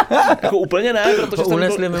 jako úplně ne, protože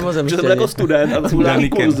jsem byl jako student a jsem byl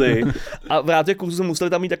kurzy a v rámci kurzu jsme museli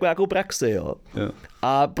tam mít takovou nějakou praxi, jo.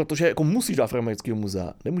 A protože jako musíš do afroamerického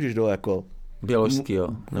muzea, nemůžeš do jako běložskýho.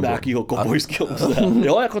 Nebo nějakýho kovbojského muzea.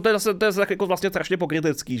 Jo, jako to je jako vlastně strašně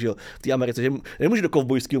pokrytecký, že jo, v té Americe, že nemůžeš do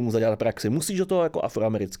kovbojského muzea dělat praxi, musíš do toho jako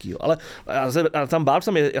afroamerického. Ale já tam bál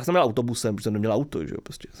já jsem měl autobusem, protože jsem neměl auto, že jo,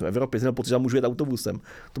 prostě jsem v Evropě, jsem měl pocit, že můžu jet autobusem.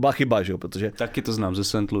 To byla chyba, že jo, protože taky to znám ze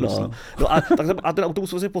St. Louis. No a ten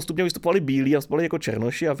autobus vlastně postupně vystupovali bílí a vystupovali jako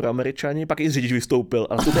černoši, afroameričani, pak i řidič vystoupil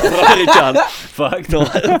a nastoupil Afroameričan. Fakt. No.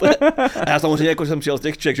 A já samozřejmě jako jsem přijel z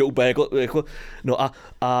těch Čech, že úplně jako no a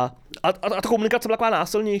ta komunikace byla taková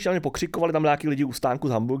násilnější, na mě pokřikovali, tam nějaký lidi u stánku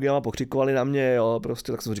s hamburgerem a pokřikovali na mě, jo,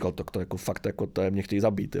 prostě, tak jsem říkal, tak to jako fakt, jako to je, mě chtějí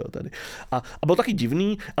zabít, jo, tady. A bylo taky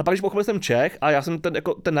divný, ale pak když pochopil jsem Čech a já jsem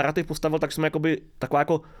ten narrativ postavil, tak jsme jakoby taková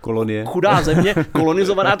jako kolonie. Chudá země,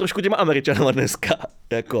 kolonizovaná trošku těma Američanama dneska,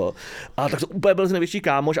 jako. A tak to úplně byl největší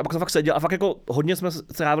kámoš a pak jsem fakt seděl a fakt jako hodně jsme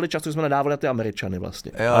strávili čas, co jsme nadávali na ty Američany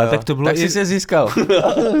vlastně. Jo, ale tak to bylo tak jsi se získal.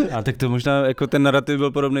 A tak to možná jako ten narrativ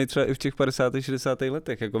byl podobný třeba i v těch 50. 60.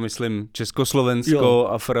 letech, jako myslím Československo,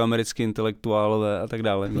 afroamerický intelektuálové a tak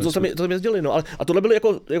dále. To jsem jezdili, no, ale a tohle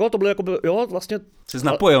byly jo, vlastně. Jsi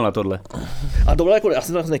napojil na tohle. A to bylo jako, já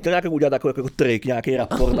jsem nechtěl nějak udělat jako trik, nějaký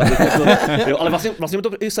raport, jo, ale vlastně mi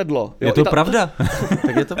to i sedlo. Jo, je to pravda?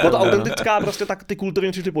 Tak je to pravda. Byla to autentická, prostě tak ty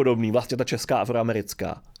kultury přišly podobný, vlastně ta česká,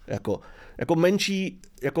 afroamerická, jako menší,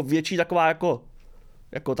 jako větší taková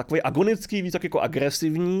jako takový agonický, víc jako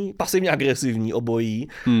agresivní, pasivně agresivní obojí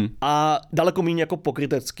a daleko méně jako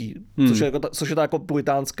pokrytecký, což je ta jako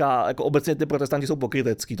puritánská, jako obecně ty protestanti jsou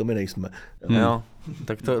pokrytecký, to my nejsme. Jo,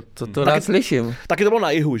 tak to rád slyším. Taky to bylo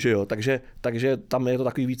na jihu, že jo, takže tam je to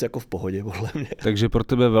takový víc jako v pohodě, podle mě. Takže pro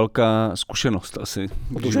tebe velká zkušenost asi.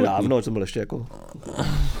 To už dávno, jsem byl ještě jako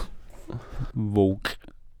woke.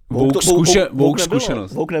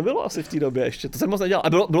 Zkušenost. Woke nebylo asi v té době ještě, to jsem moc nedělal. A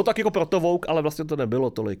bylo tak jako proto woke, ale vlastně to nebylo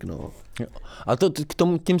tolik, no. Jo. A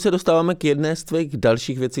tím se dostáváme k jedné z tvých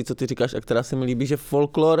dalších věcí, co ty říkáš a která se mi líbí, že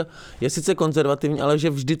folklor je sice konzervativní, ale že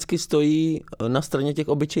vždycky stojí na straně těch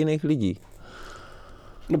obyčejných lidí.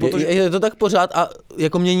 No, protože... je to tak pořád a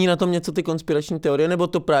jako mění na tom něco ty konspirační teorie, nebo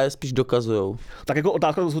to právě spíš dokazujou? Tak jako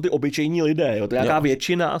otázka, to jsou ty obyčejní lidé, jo, to je nějaká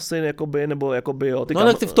většina asi, nebo jo. No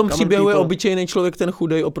tak v tom příběhu je obyčejný člověk ten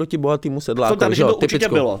chudej oproti bohatýmu sedlákovi. V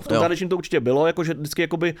tom tradičním to určitě bylo, jakože vždycky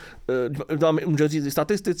jakoby, můžeme říct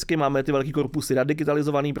statisticky, máme ty velký korpusy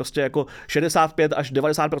digitalizovaný, prostě jako 65 až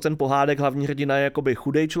 90% pohádek, hlavní hrdina je jakoby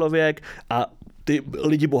chudej člověk a ty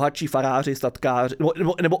lidi bohatší, faráři, statkáři,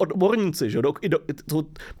 nebo odborníci, že jo,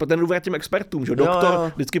 pro ten důvěr těm expertům, že jo,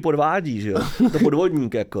 doktor vždycky podvádí, že jo, to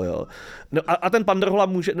podvodník, jako jo. No a ten Pandrhola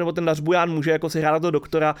může, nebo ten Nařbujan může jako si hrát na toho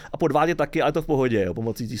doktora a podvádět taky, ale to v pohodě, jo,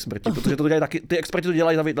 pomocí té smrti, protože to dělají taky, ty experti to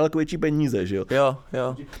dělají za daleko větší peníze, že jo.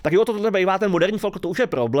 Jo. Tak jo, tohle bývá ten moderní folk, to už je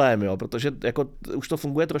problém, jo, protože jako už to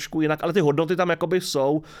funguje trošku jinak, ale ty hodnoty tam jakoby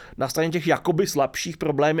jsou na straně těch jakoby slabších.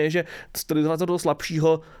 Problém je, že sterilizace toho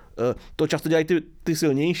slabšího to často dělají ty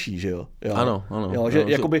silnější, že jo? Ano. Jo, že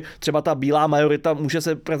jakoby třeba ta bílá majorita může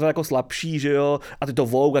se prezentovat jako slabší, že jo? A ty to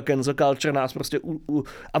Vogue a cancel culture nás prostě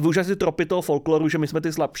a využívají si tropy toho folkloru, že my jsme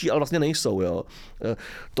ty slabší, ale vlastně nejsou, jo?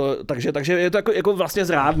 Takže je to jako vlastně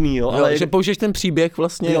zrádný, jo? Ale že použiješ ten příběh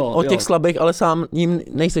vlastně o těch slabých, ale sám jim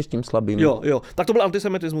nejseš tím slabým. Jo. Tak to byl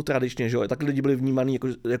antisemitismus tradičně, že jo? Tak lidi byli vnímaný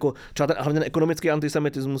jako třeba hlavně ten ekonomický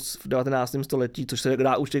antisemitismus v 19. století, což se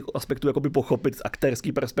dá už těch aspektů jakoby pochopit z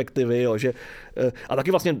aktérské perspektivy, jo? Že a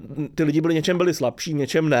taky vlastně ty lidi něčem byli slabší,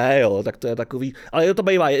 něčem ne, jo? Tak to je takový, ale to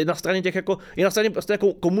bývá, je na straně těch je na straně prostě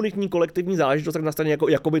jako komunitní kolektivní záležitost, tak na straně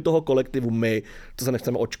jakoby toho kolektivu my, co se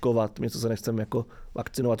nechceme očkovat, my, co se nechceme jako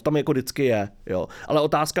vakcinovat, to tam jako vždycky je, jo. Ale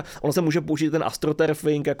otázka, ono se může použít ten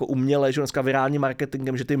astroturfing jako uměle, že dneska virálním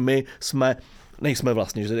marketingem, že ty my nejsme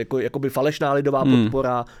vlastně, že jakoby falešná lidová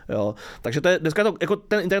podpora, jo. Takže to je, dneska to, jako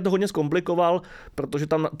ten internet to hodně zkomplikoval, protože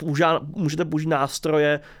tam můžete použít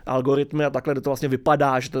nástroje, algoritmy a takhle, kde to vlastně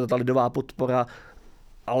vypadá, že to je ta lidová podpora,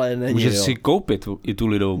 ale není. Můžeš si koupit i tu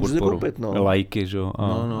lidovou podporu. Lajky, že jo.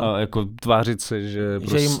 A jako tvářit se, že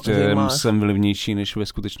prostě jsem vlivnější, než ve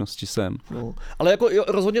skutečnosti jsem. No. Ale jako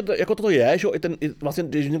rozhodně jako to je, že jo, vlastně,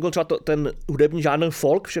 když někdo třeba ten hudební žánr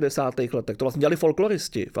folk v 60. letech, to vlastně dělali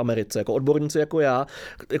folkloristi v Americe, jako odborníci jako já,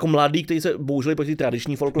 jako mladí, kteří se bouřili proti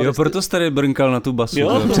tradiční folkloristy. Jo, proto jsi tady brnkal na tu basu.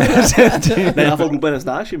 Jo? Ne, já folk úplně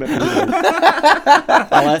nesnáším. Jako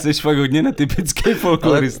ale jsi fakt hodně netypický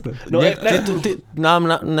folklorista. Ty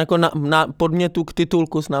nám na podmětu k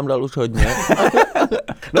titulku s nám dal už hodně.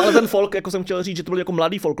 No ale ten folk, jako jsem chtěl říct, že to byli jako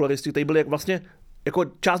mladí folkloristi, kteří byli jako vlastně jako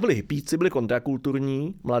část byli hippíci, byli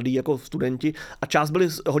kontrakulturní, mladí jako studenti a část byli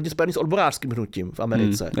hodně spojení s odborářským hnutím v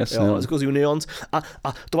Americe, jako z unions a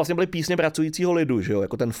to vlastně byly písně pracujícího lidu, že jo,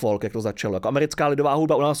 jako ten folk, jak to začalo, jako americká lidová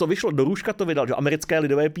hudba, u nás to vyšlo, do Růžka to vydal, že americké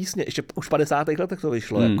lidové písně, ještě už v 50. letech to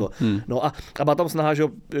vyšlo, jako. No a byla tam snaha, že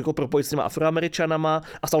jako propojit s těma Afroameričanama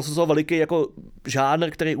a stal se to veliký jako žánr,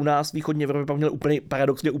 který u nás v východní Evropě měl úplně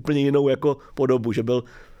paradoxně úplně jinou jako podobu, že byl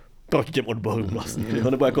proti těm odborům vlastně,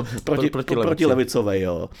 jo? Nebo jako proti levicové,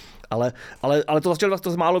 jo. Ale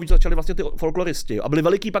to málo víc začali vlastně ty folkloristi, jo? A byly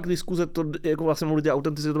veliký pak diskuze, to jako vlastně mluvit o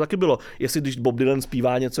autenticitě to taky bylo. Jestli když Bob Dylan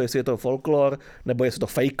zpívá něco, jestli je to folklor, nebo jestli to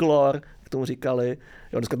fakelor, jak tomu říkali,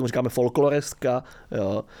 jo, dneska tomu říkáme folkloreska,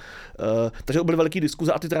 jo. Takže byly veliký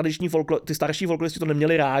diskuze a ty starší folkloristi to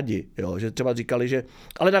neměli rádi, jo, že třeba říkali, že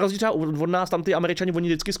ale na rozdíl třeba od nás tam ty Američani oni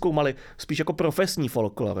vždycky zkoumali spíš jako profesní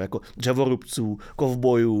folklor, jako dřevorubců,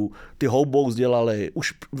 kovbojů, ty hobos dělali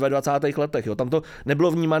už ve 20. letech, jo. Tam to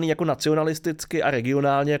nebylo vnímané jako nacionalisticky a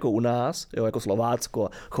regionálně jako u nás, jo, jako Slovácko,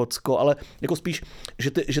 Chotsko, ale jako spíš,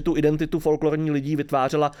 že tu identitu folklorní lidí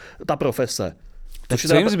vytvářela ta profese. Tak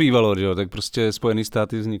co jim zbývalo, jo? Tak prostě Spojené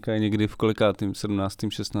státy vznikají někdy v kolikátým 17.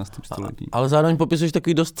 16. století. Ale zároveň popisuješ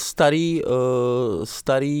takový dost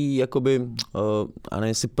starý jakoby, a nevím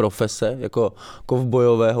jestli profese, jako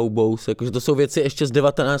kovbojové houbous, jakože to jsou věci ještě z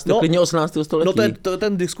 19. klidně 18. století. No to je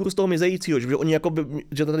ten diskurs toho mizejícího, že oni jakoby,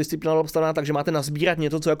 že ta disciplína byla postavená tak, že máte nazbírat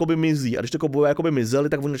něco, co jakoby mizí. A když to kovbojové jakoby mizeli,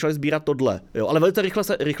 tak oni začali sbírat tohle, jo? Ale velice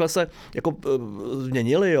rychle se jako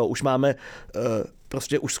změnili, jo? Už máme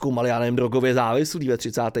prostě už zkoumali, já nevím, drogově závislí ve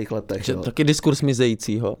 30. letech. Jo. Taky diskurs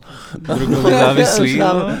mizejícího. Drogově závislí.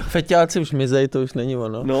 Feťáci už mizej, to už není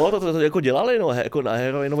ono. No, to jako dělali, no, jako na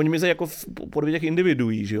heroin, no, oni mizej jako v podobě těch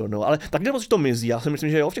individuí, že jo, no, ale tak kde to mizí? Já si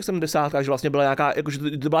myslím, že jo, v těch 70. že vlastně byla nějaká, jako, že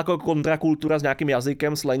to byla jako kontrakultura s nějakým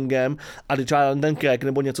jazykem, slangem a když třeba ten crack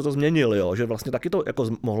nebo něco to změnil, jo, že vlastně taky to jako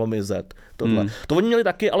mohlo mizet, tohle. To oni měli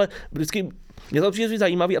taky, ale vždycky mě to přijde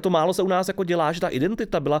zajímavý a to málo se u nás jako dělá, že ta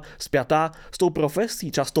identita byla spjatá s tou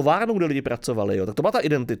profesí, třeba s továrnou, kde lidi pracovali, jo. Tak to byla ta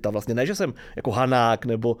identita vlastně, ne, že jsem jako Hanák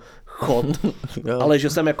nebo Chod, ale že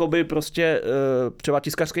jsem jakoby prostě třeba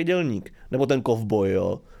tiskařský dělník, nebo ten kovboj,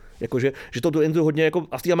 jo. Jakože, že to hodně jako,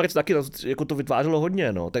 a v té Americe taky jako to vytvářelo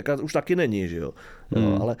hodně, no, tak už taky není, že jo.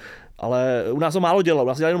 Ale u nás to málo dělalo, u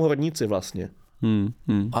nás dělali jenom horníci vlastně.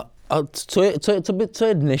 A co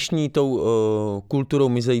je dnešní tou kulturou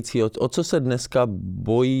mizející? O co se dneska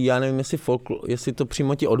bojí? Já nevím, jestli to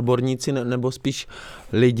přímo ti odborníci nebo spíš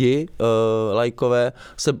lidi, lajkové,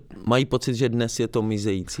 se mají pocit, že dnes je to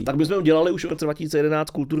mizející. Tak my jsme udělali už v roce 2011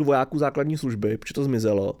 kulturu vojáků základní služby, protože to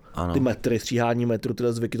zmizelo. Ano. Ty metry, stříhání metru,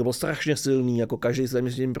 tyhle zvyky, to bylo strašně silný, jako každý se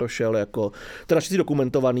tím prošel, jako to naštěstí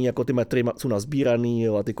dokumentovaný, jako ty metry jsou nazbíraný,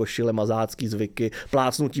 jo, a ty košile, mazácký zvyky,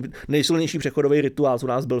 plácnutí, nejsilnější přechodový rituál, co u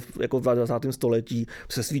nás byl jako v 20. století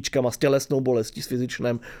se svíčkama, s tělesnou bolestí, s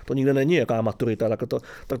fyzičnem, to nikde není, jaká maturita,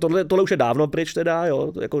 tak tohle už je dávno pryč teda,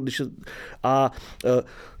 jo, jako když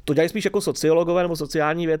to dělají spíš jako sociologové nebo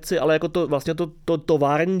sociální vědci, ale jako to vlastně to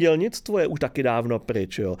tovární dělnictvo je už taky dávno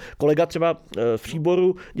pryč. Jo. Kolega třeba v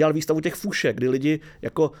Příboru dělal výstavu těch fušek, kdy lidi,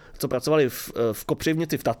 jako, co pracovali v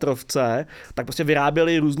Kopřivnici v Tatrovce, tak prostě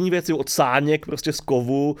vyráběli různé věci od sáněk prostě z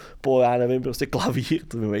kovu po, já nevím, prostě klavír,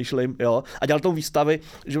 to vymýšlím, jo. A dělal tam výstavy,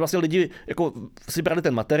 že vlastně lidi jako si brali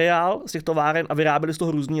ten materiál z těch továren a vyráběli z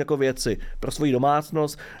toho různé jako věci pro svoji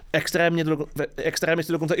domácnost. Extrémně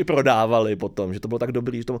si dokonce i prodávali potom, že to bylo tak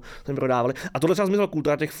dobrý, že to prodávali. A tohle třeba zmizela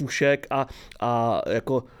kultura těch fušek a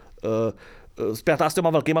jako spjatá s těma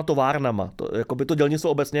velkýma továrnama. Jakoby to dělnictvo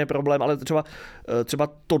obecně je problém, ale třeba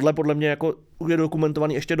tohle podle mě jako je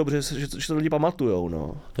dokumentovaný ještě dobře, že to lidi pamatujou.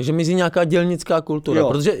 No. Takže mizí nějaká dělnická kultura, jo.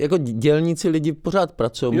 Protože jako dělníci lidi pořád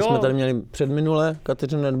pracují. My jsme tady měli předminule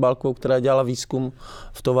Kateřinu Nedbálkovou, která dělala výzkum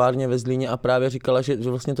v továrně ve Zlíně a právě říkala, že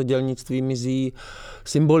vlastně to dělnictví mizí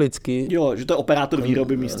symbolicky. Jo, že to je operátor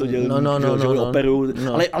výroby místo dělník, že operují.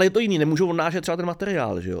 Ale je to jiný, nemůžou odnášet třeba ten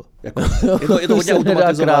materiál, že jo. Jako, je to hodně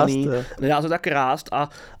automatizovaný, nedá se tak krást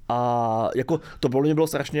a jako to pro mě bylo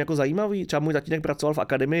strašně jako zajímavý. Třeba můj tatínek pracoval v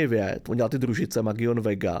Akademii věd, on dělal ty družice Magion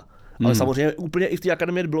Vega. Ale samozřejmě úplně i v té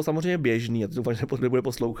akademii bylo samozřejmě běžný, a to doufám, že nebude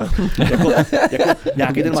poslouchat. jako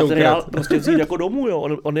nějaký ten materiál prostě vzít jako domů,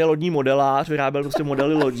 jo. On je lodní modelář, vyráběl prostě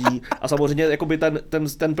modely lodí a samozřejmě jakoby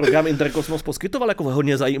ten program Interkosmos poskytoval jako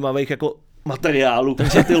hodně zajímavých jako materiálů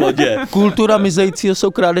pro ty lodě. Kultura mizejícího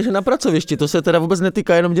jsou krádeže na pracovišti, to se teda vůbec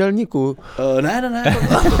netýká jenom dělníků. Ne,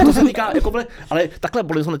 to se týká, jako, ale takhle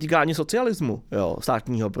podle se netýká ani socialismu, jo,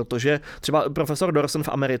 státního, protože třeba profesor Dorsen v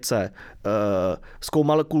Americe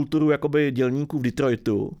zkoumal kulturu jakoby dělníků v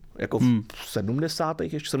Detroitu, jako v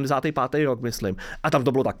 75. rok, myslím. A tam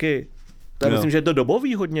to bylo taky. To je, myslím, že je to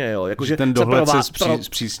dobový hodně, jo. Jako, že ten dohled se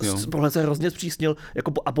zpřísnil. Dohled se hrozně zpřísnil,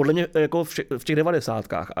 jako, a podle mě jako v těch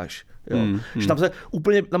 90kách až. Jo. Že tam se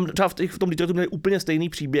úplně, třeba v tom Detroitu měli úplně stejný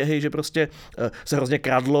příběhy, že prostě se hrozně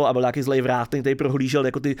kradlo a byl nějaký zlej vrátný, který prohlížel,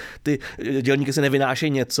 jako ty dělníky se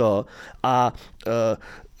nevynášejí něco a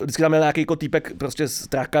vždycky tam měl nějaký jako týpek prostě s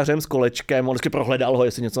trakařem, s kolečkem, on vždycky prohledal ho,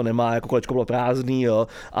 jestli něco nemá, jako kolečko bylo prázdný, jo.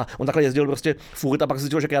 A on takhle jezdil prostě furt a pak se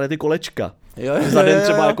zjistil, že krade ty kolečka. Jo,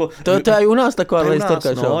 třeba jako to je i u nás taková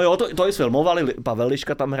historka, no, jo, to i sfilmovali, Pavel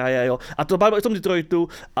Liška tam hraje, jo. A to bylo i v tom Detroitu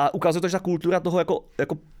a ukazuje to, že ta kultura toho jako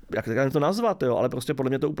jak to nazvat, jo, ale prostě podle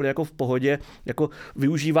mě to úplně jako v pohodě, jako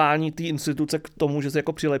využívání té instituce k tomu, že se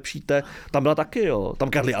jako přilepšíte, tam byla taky, jo, tam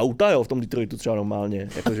kradli auta, jo, v tom Detroitu třeba normálně,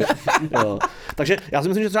 jakože, jo. Takže já si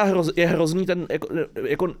myslím, že třeba je hrozný ten,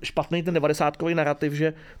 jako špatný ten 90kový narrativ,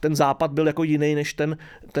 že ten západ byl jako jiný než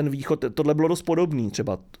ten východ, tohle bylo dost podobný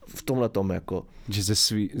třeba v tomhletom, jako. Že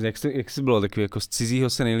jak jsi bylo takový, jako z cizího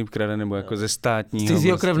se nejlíp krade, nebo jako ze státního? Z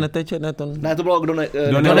cizího krev neteče, ne to... Ne, to bylo, kdo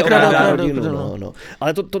nekrade rodinu, no.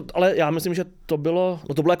 Ale já myslím, že to bylo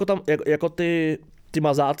jako tam, jako ty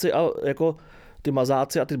mazáci a jako ty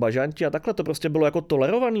mazáci a ty bažanti a takhle to prostě bylo jako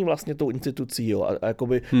tolerovaný vlastně tou institucí, jo, a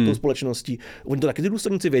jakoby tou společností. Oni to taky ty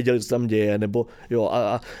důstojníci věděli, co tam děje, nebo jo,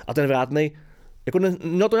 a ten vrátnej, jako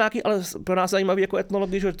no to nějaký, ale pro nás zajímavý jako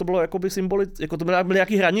etnologii, že to bylo jakoby jako to byly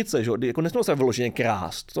nějaký hranice, že jako nesmělo se vyloženě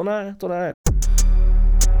krást, to ne.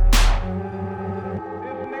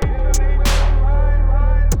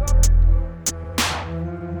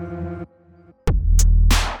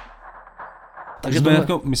 Takže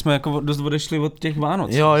my jsme jako dost odešli od těch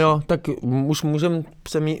Vánoc. Jo, tak už můžeme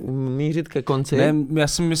se mířit ke konci. Ne, my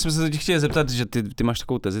jsme se teď chtěli zeptat, že ty máš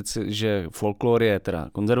takovou tezi, že folklor je teda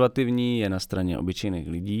konzervativní, je na straně obyčejných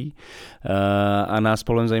lidí a nás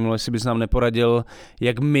Pavlem zajímalo, jestli bys nám neporadil,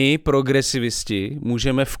 jak my, progresivisti,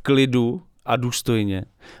 můžeme v klidu a důstojně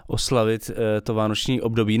oslavit to vánoční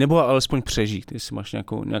období, nebo alespoň přežít, jestli máš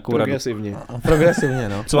nějakou progresivně. radu. Progresivně,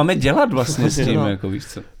 no. Co máme dělat vlastně s tím, jako víš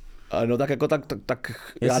co? No tak jako tak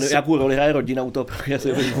jakou roli hraje rodina u toho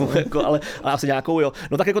progresivismu, jako, ale asi nějakou, jo.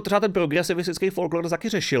 No tak jako třeba ten progresivistický folklor to taky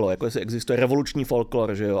řešilo, jako jestli existuje revoluční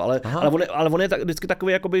folklor, že jo, ale on je vždycky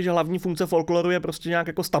takový, jakoby, že hlavní funkce folkloru je prostě nějak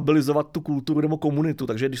jako stabilizovat tu kulturu nebo komunitu,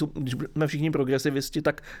 takže když jsme všichni progresivisti,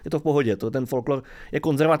 tak je to v pohodě, ten folklor je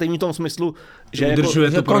konzervativní v tom smyslu, že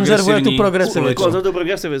jako, konzervuje tu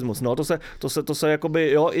progresivismus, no, to se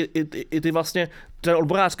jakoby, jo, i ty vlastně, ten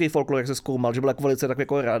odborářský folklor, jak se zkoumal, že byl jako velice tak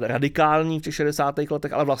jako radikální v těch 60.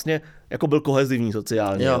 letech, ale vlastně jako byl kohezivní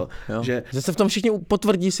sociálně. Jo. Že se v tom všichni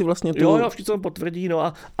potvrdí si vlastně tu... Jo, všichni se potvrdí,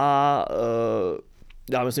 no a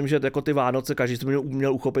já myslím, že jako ty Vánoce každý si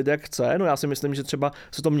měl uchopit jak chce, no já si myslím, že třeba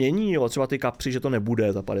se to mění, jo, třeba ty kapři, že to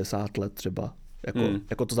nebude za 50 let třeba.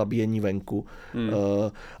 Jako to zabíjení venku.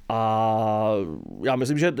 A já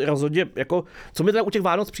myslím, že rozhodně, jako, co mi teda u těch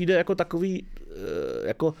Vánoc přijde jako takový,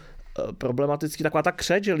 jako problematický taková ta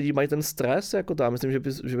křeč, že lidi mají ten stres, jako to, já myslím, že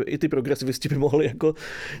by i ty progresivisti by mohli jako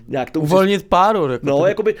nějak to uvolnit páru. Jako no,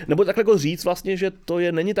 jakoby, nebo takhle jako říct vlastně, že to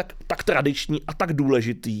není tak tradiční a tak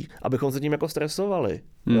důležitý, abychom se tím jako stresovali.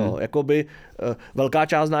 Jo, jakoby velká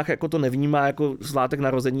část nás jako to nevnímá jako svátek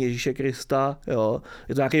narození Ježíše Krista, jo,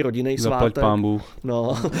 je to nějaký rodinný svátek. Zaplať pán Bůh.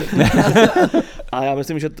 No. A já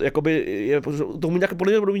myslím, že jakoby tomu nějak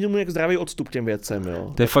podle mě budou mít nějak zdravý odstup těm věcem,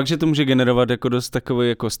 jo. To je fakt, že to může generovat jako dost takový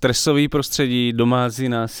jako stresový prostředí, domácí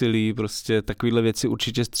násilí, prostě takovýhle věci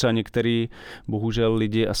určitě třeba některý bohužel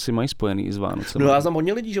lidi asi mají spojený i s Vánocem. No já znám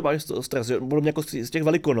hodně lidí, že mají stres, že budou jako z těch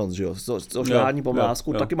Velikonoc, že jo, z ožrání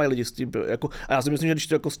pomlásku, taky mají lidi s tím, jako, a já si myslím, že když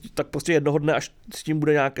to jako, tak prostě jednoho dne, až s tím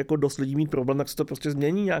bude nějak jako dost lidí mít problém, tak se to prostě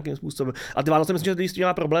změní nějakým způsobem. A ty Vánoce myslím, že lidi s tím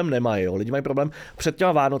má problém nemají, jo. Lidi mají problém před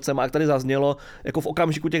těma Vánocema, a jak tady zaznělo, jako v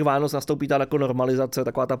okamžiku těch Vánoc nastoupí ta jako normalizace,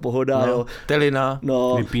 taková ta pohoda, jo. Telina,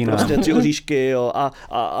 vypíná. Prostě 3 oříšky, jo.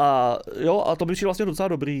 A to by šlo vlastně docela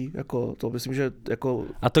dobrý, jako to myslím, že jako.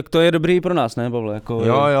 A tak to je dobrý pro nás, ne, Pavle? Jako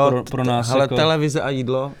jo, pro nás. Ale jako televize a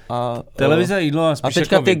jídlo a jídlo a spíš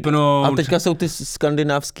teďka jako vypnout. A teďka jsou ty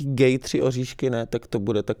skandinávský gay 3 oříšky, ne? Tak to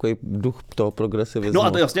bude takový duch toho progresivismu. No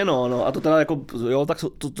a to jasně, no. A to teda jako, jo, tak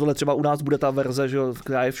tohle třeba u nás bude ta verze, že jo,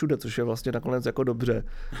 která je všude, což je vlastně nakonec jako dobře.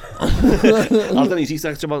 Ale ten Jiří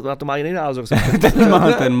se třeba na to má jiný názor.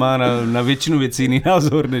 ten má na většinu věcí jiný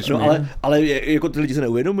názor, než no, my. ale jako ty lidi se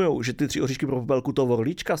neuvědomujou, že ty 3 oříšky pro Popelku toho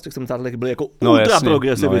Orlíčka z těch 70. let byly jako ultra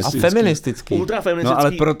progresivistický. A feministický. Ultra feministický. No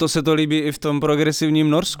ale proto se to líbí i v tom progresivním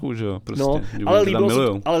Norsku, že jo? Prostě, no,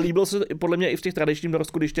 ale líbilo se podle mě i v těch tradičním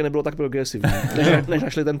Norsku, když tě nebylo tak progresivní. Než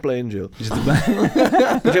našli ten plyn, že jo?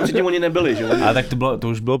 Protože předtím oni nebyli, že jo? A tak to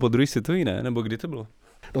už bylo po druhé světové, ne? Nebo kdy to bylo?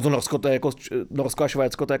 No to Norsko, to je jako Norsko a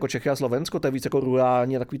Švédsko, to je jako Čechy a Slovensko, to je víc jako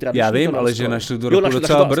rurální, takový tradiční. Já vím, ale že našli tu ropu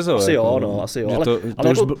docela brzo. Asi jo, no, asi jo. Ale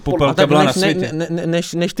jako, Popelka byla na světě.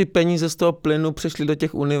 Než ty peníze z toho plynu přešly do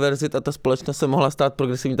těch univerzit a ta společnost se mohla stát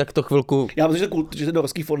progresivní, tak to chvilku. Já myslím, že ty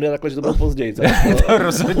norský fondy je takhle, že to bylo později. To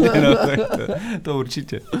rozhodně, no, to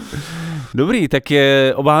určitě. Dobrý, tak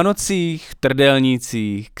je o Vánocích,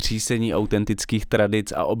 trdelnících, křísení autentických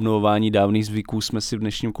tradic a obnovování dávných zvyků jsme si v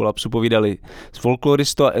dnešním kolapsu povídali s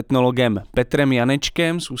folkloristou a etnologem Petrem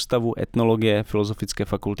Janečkem z Ústavu etnologie Filozofické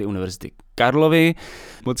fakulty Univerzity Karlovy.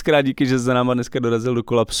 Moc krát díky, že jsi za náma dneska dorazil do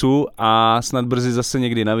kolapsu a snad brzy zase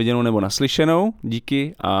někdy na viděnou nebo naslyšenou.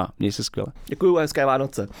 Díky a měj se skvěle. Děkuju a hezké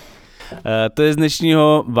Vánoce. To je z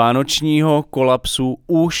dnešního vánočního kolapsu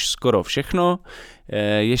už skoro všechno.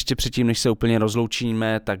 Ještě předtím, než se úplně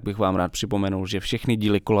rozloučíme, tak bych vám rád připomenul, že všechny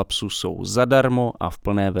díly kolapsu jsou zadarmo a v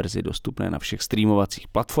plné verzi dostupné na všech streamovacích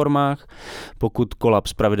platformách. Pokud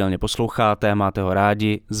kolaps pravidelně posloucháte a máte ho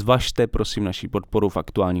rádi, zvažte prosím naši podporu v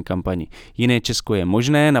aktuální kampani. Jiné Česko je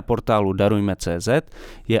možné na portálu darujme.cz,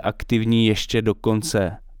 je aktivní ještě do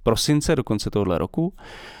konce prosince, do konce tohoto roku.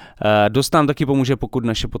 Dost nám taky pomůže, pokud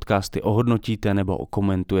naše podcasty ohodnotíte nebo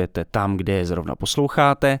okomentujete tam, kde je zrovna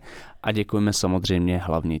posloucháte, a děkujeme samozřejmě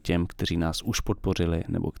hlavně těm, kteří nás už podpořili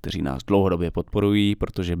nebo kteří nás dlouhodobě podporují,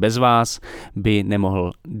 protože bez vás by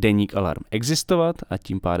nemohl Deník Alarm existovat a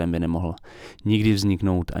tím pádem by nemohl nikdy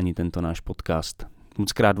vzniknout ani tento náš podcast.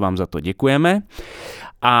 Mockrát vám za to děkujeme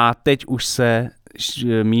a teď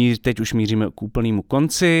už míříme k úplnému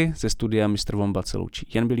konci. Ze studia Mr. Vomba se loučí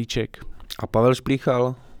Jan Bilíček a Pavel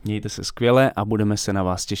Šplíchal. Mějte se skvěle a budeme se na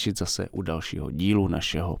vás těšit zase u dalšího dílu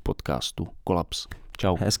našeho podcastu Kolaps.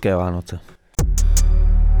 Čau. Hezké Vánoce.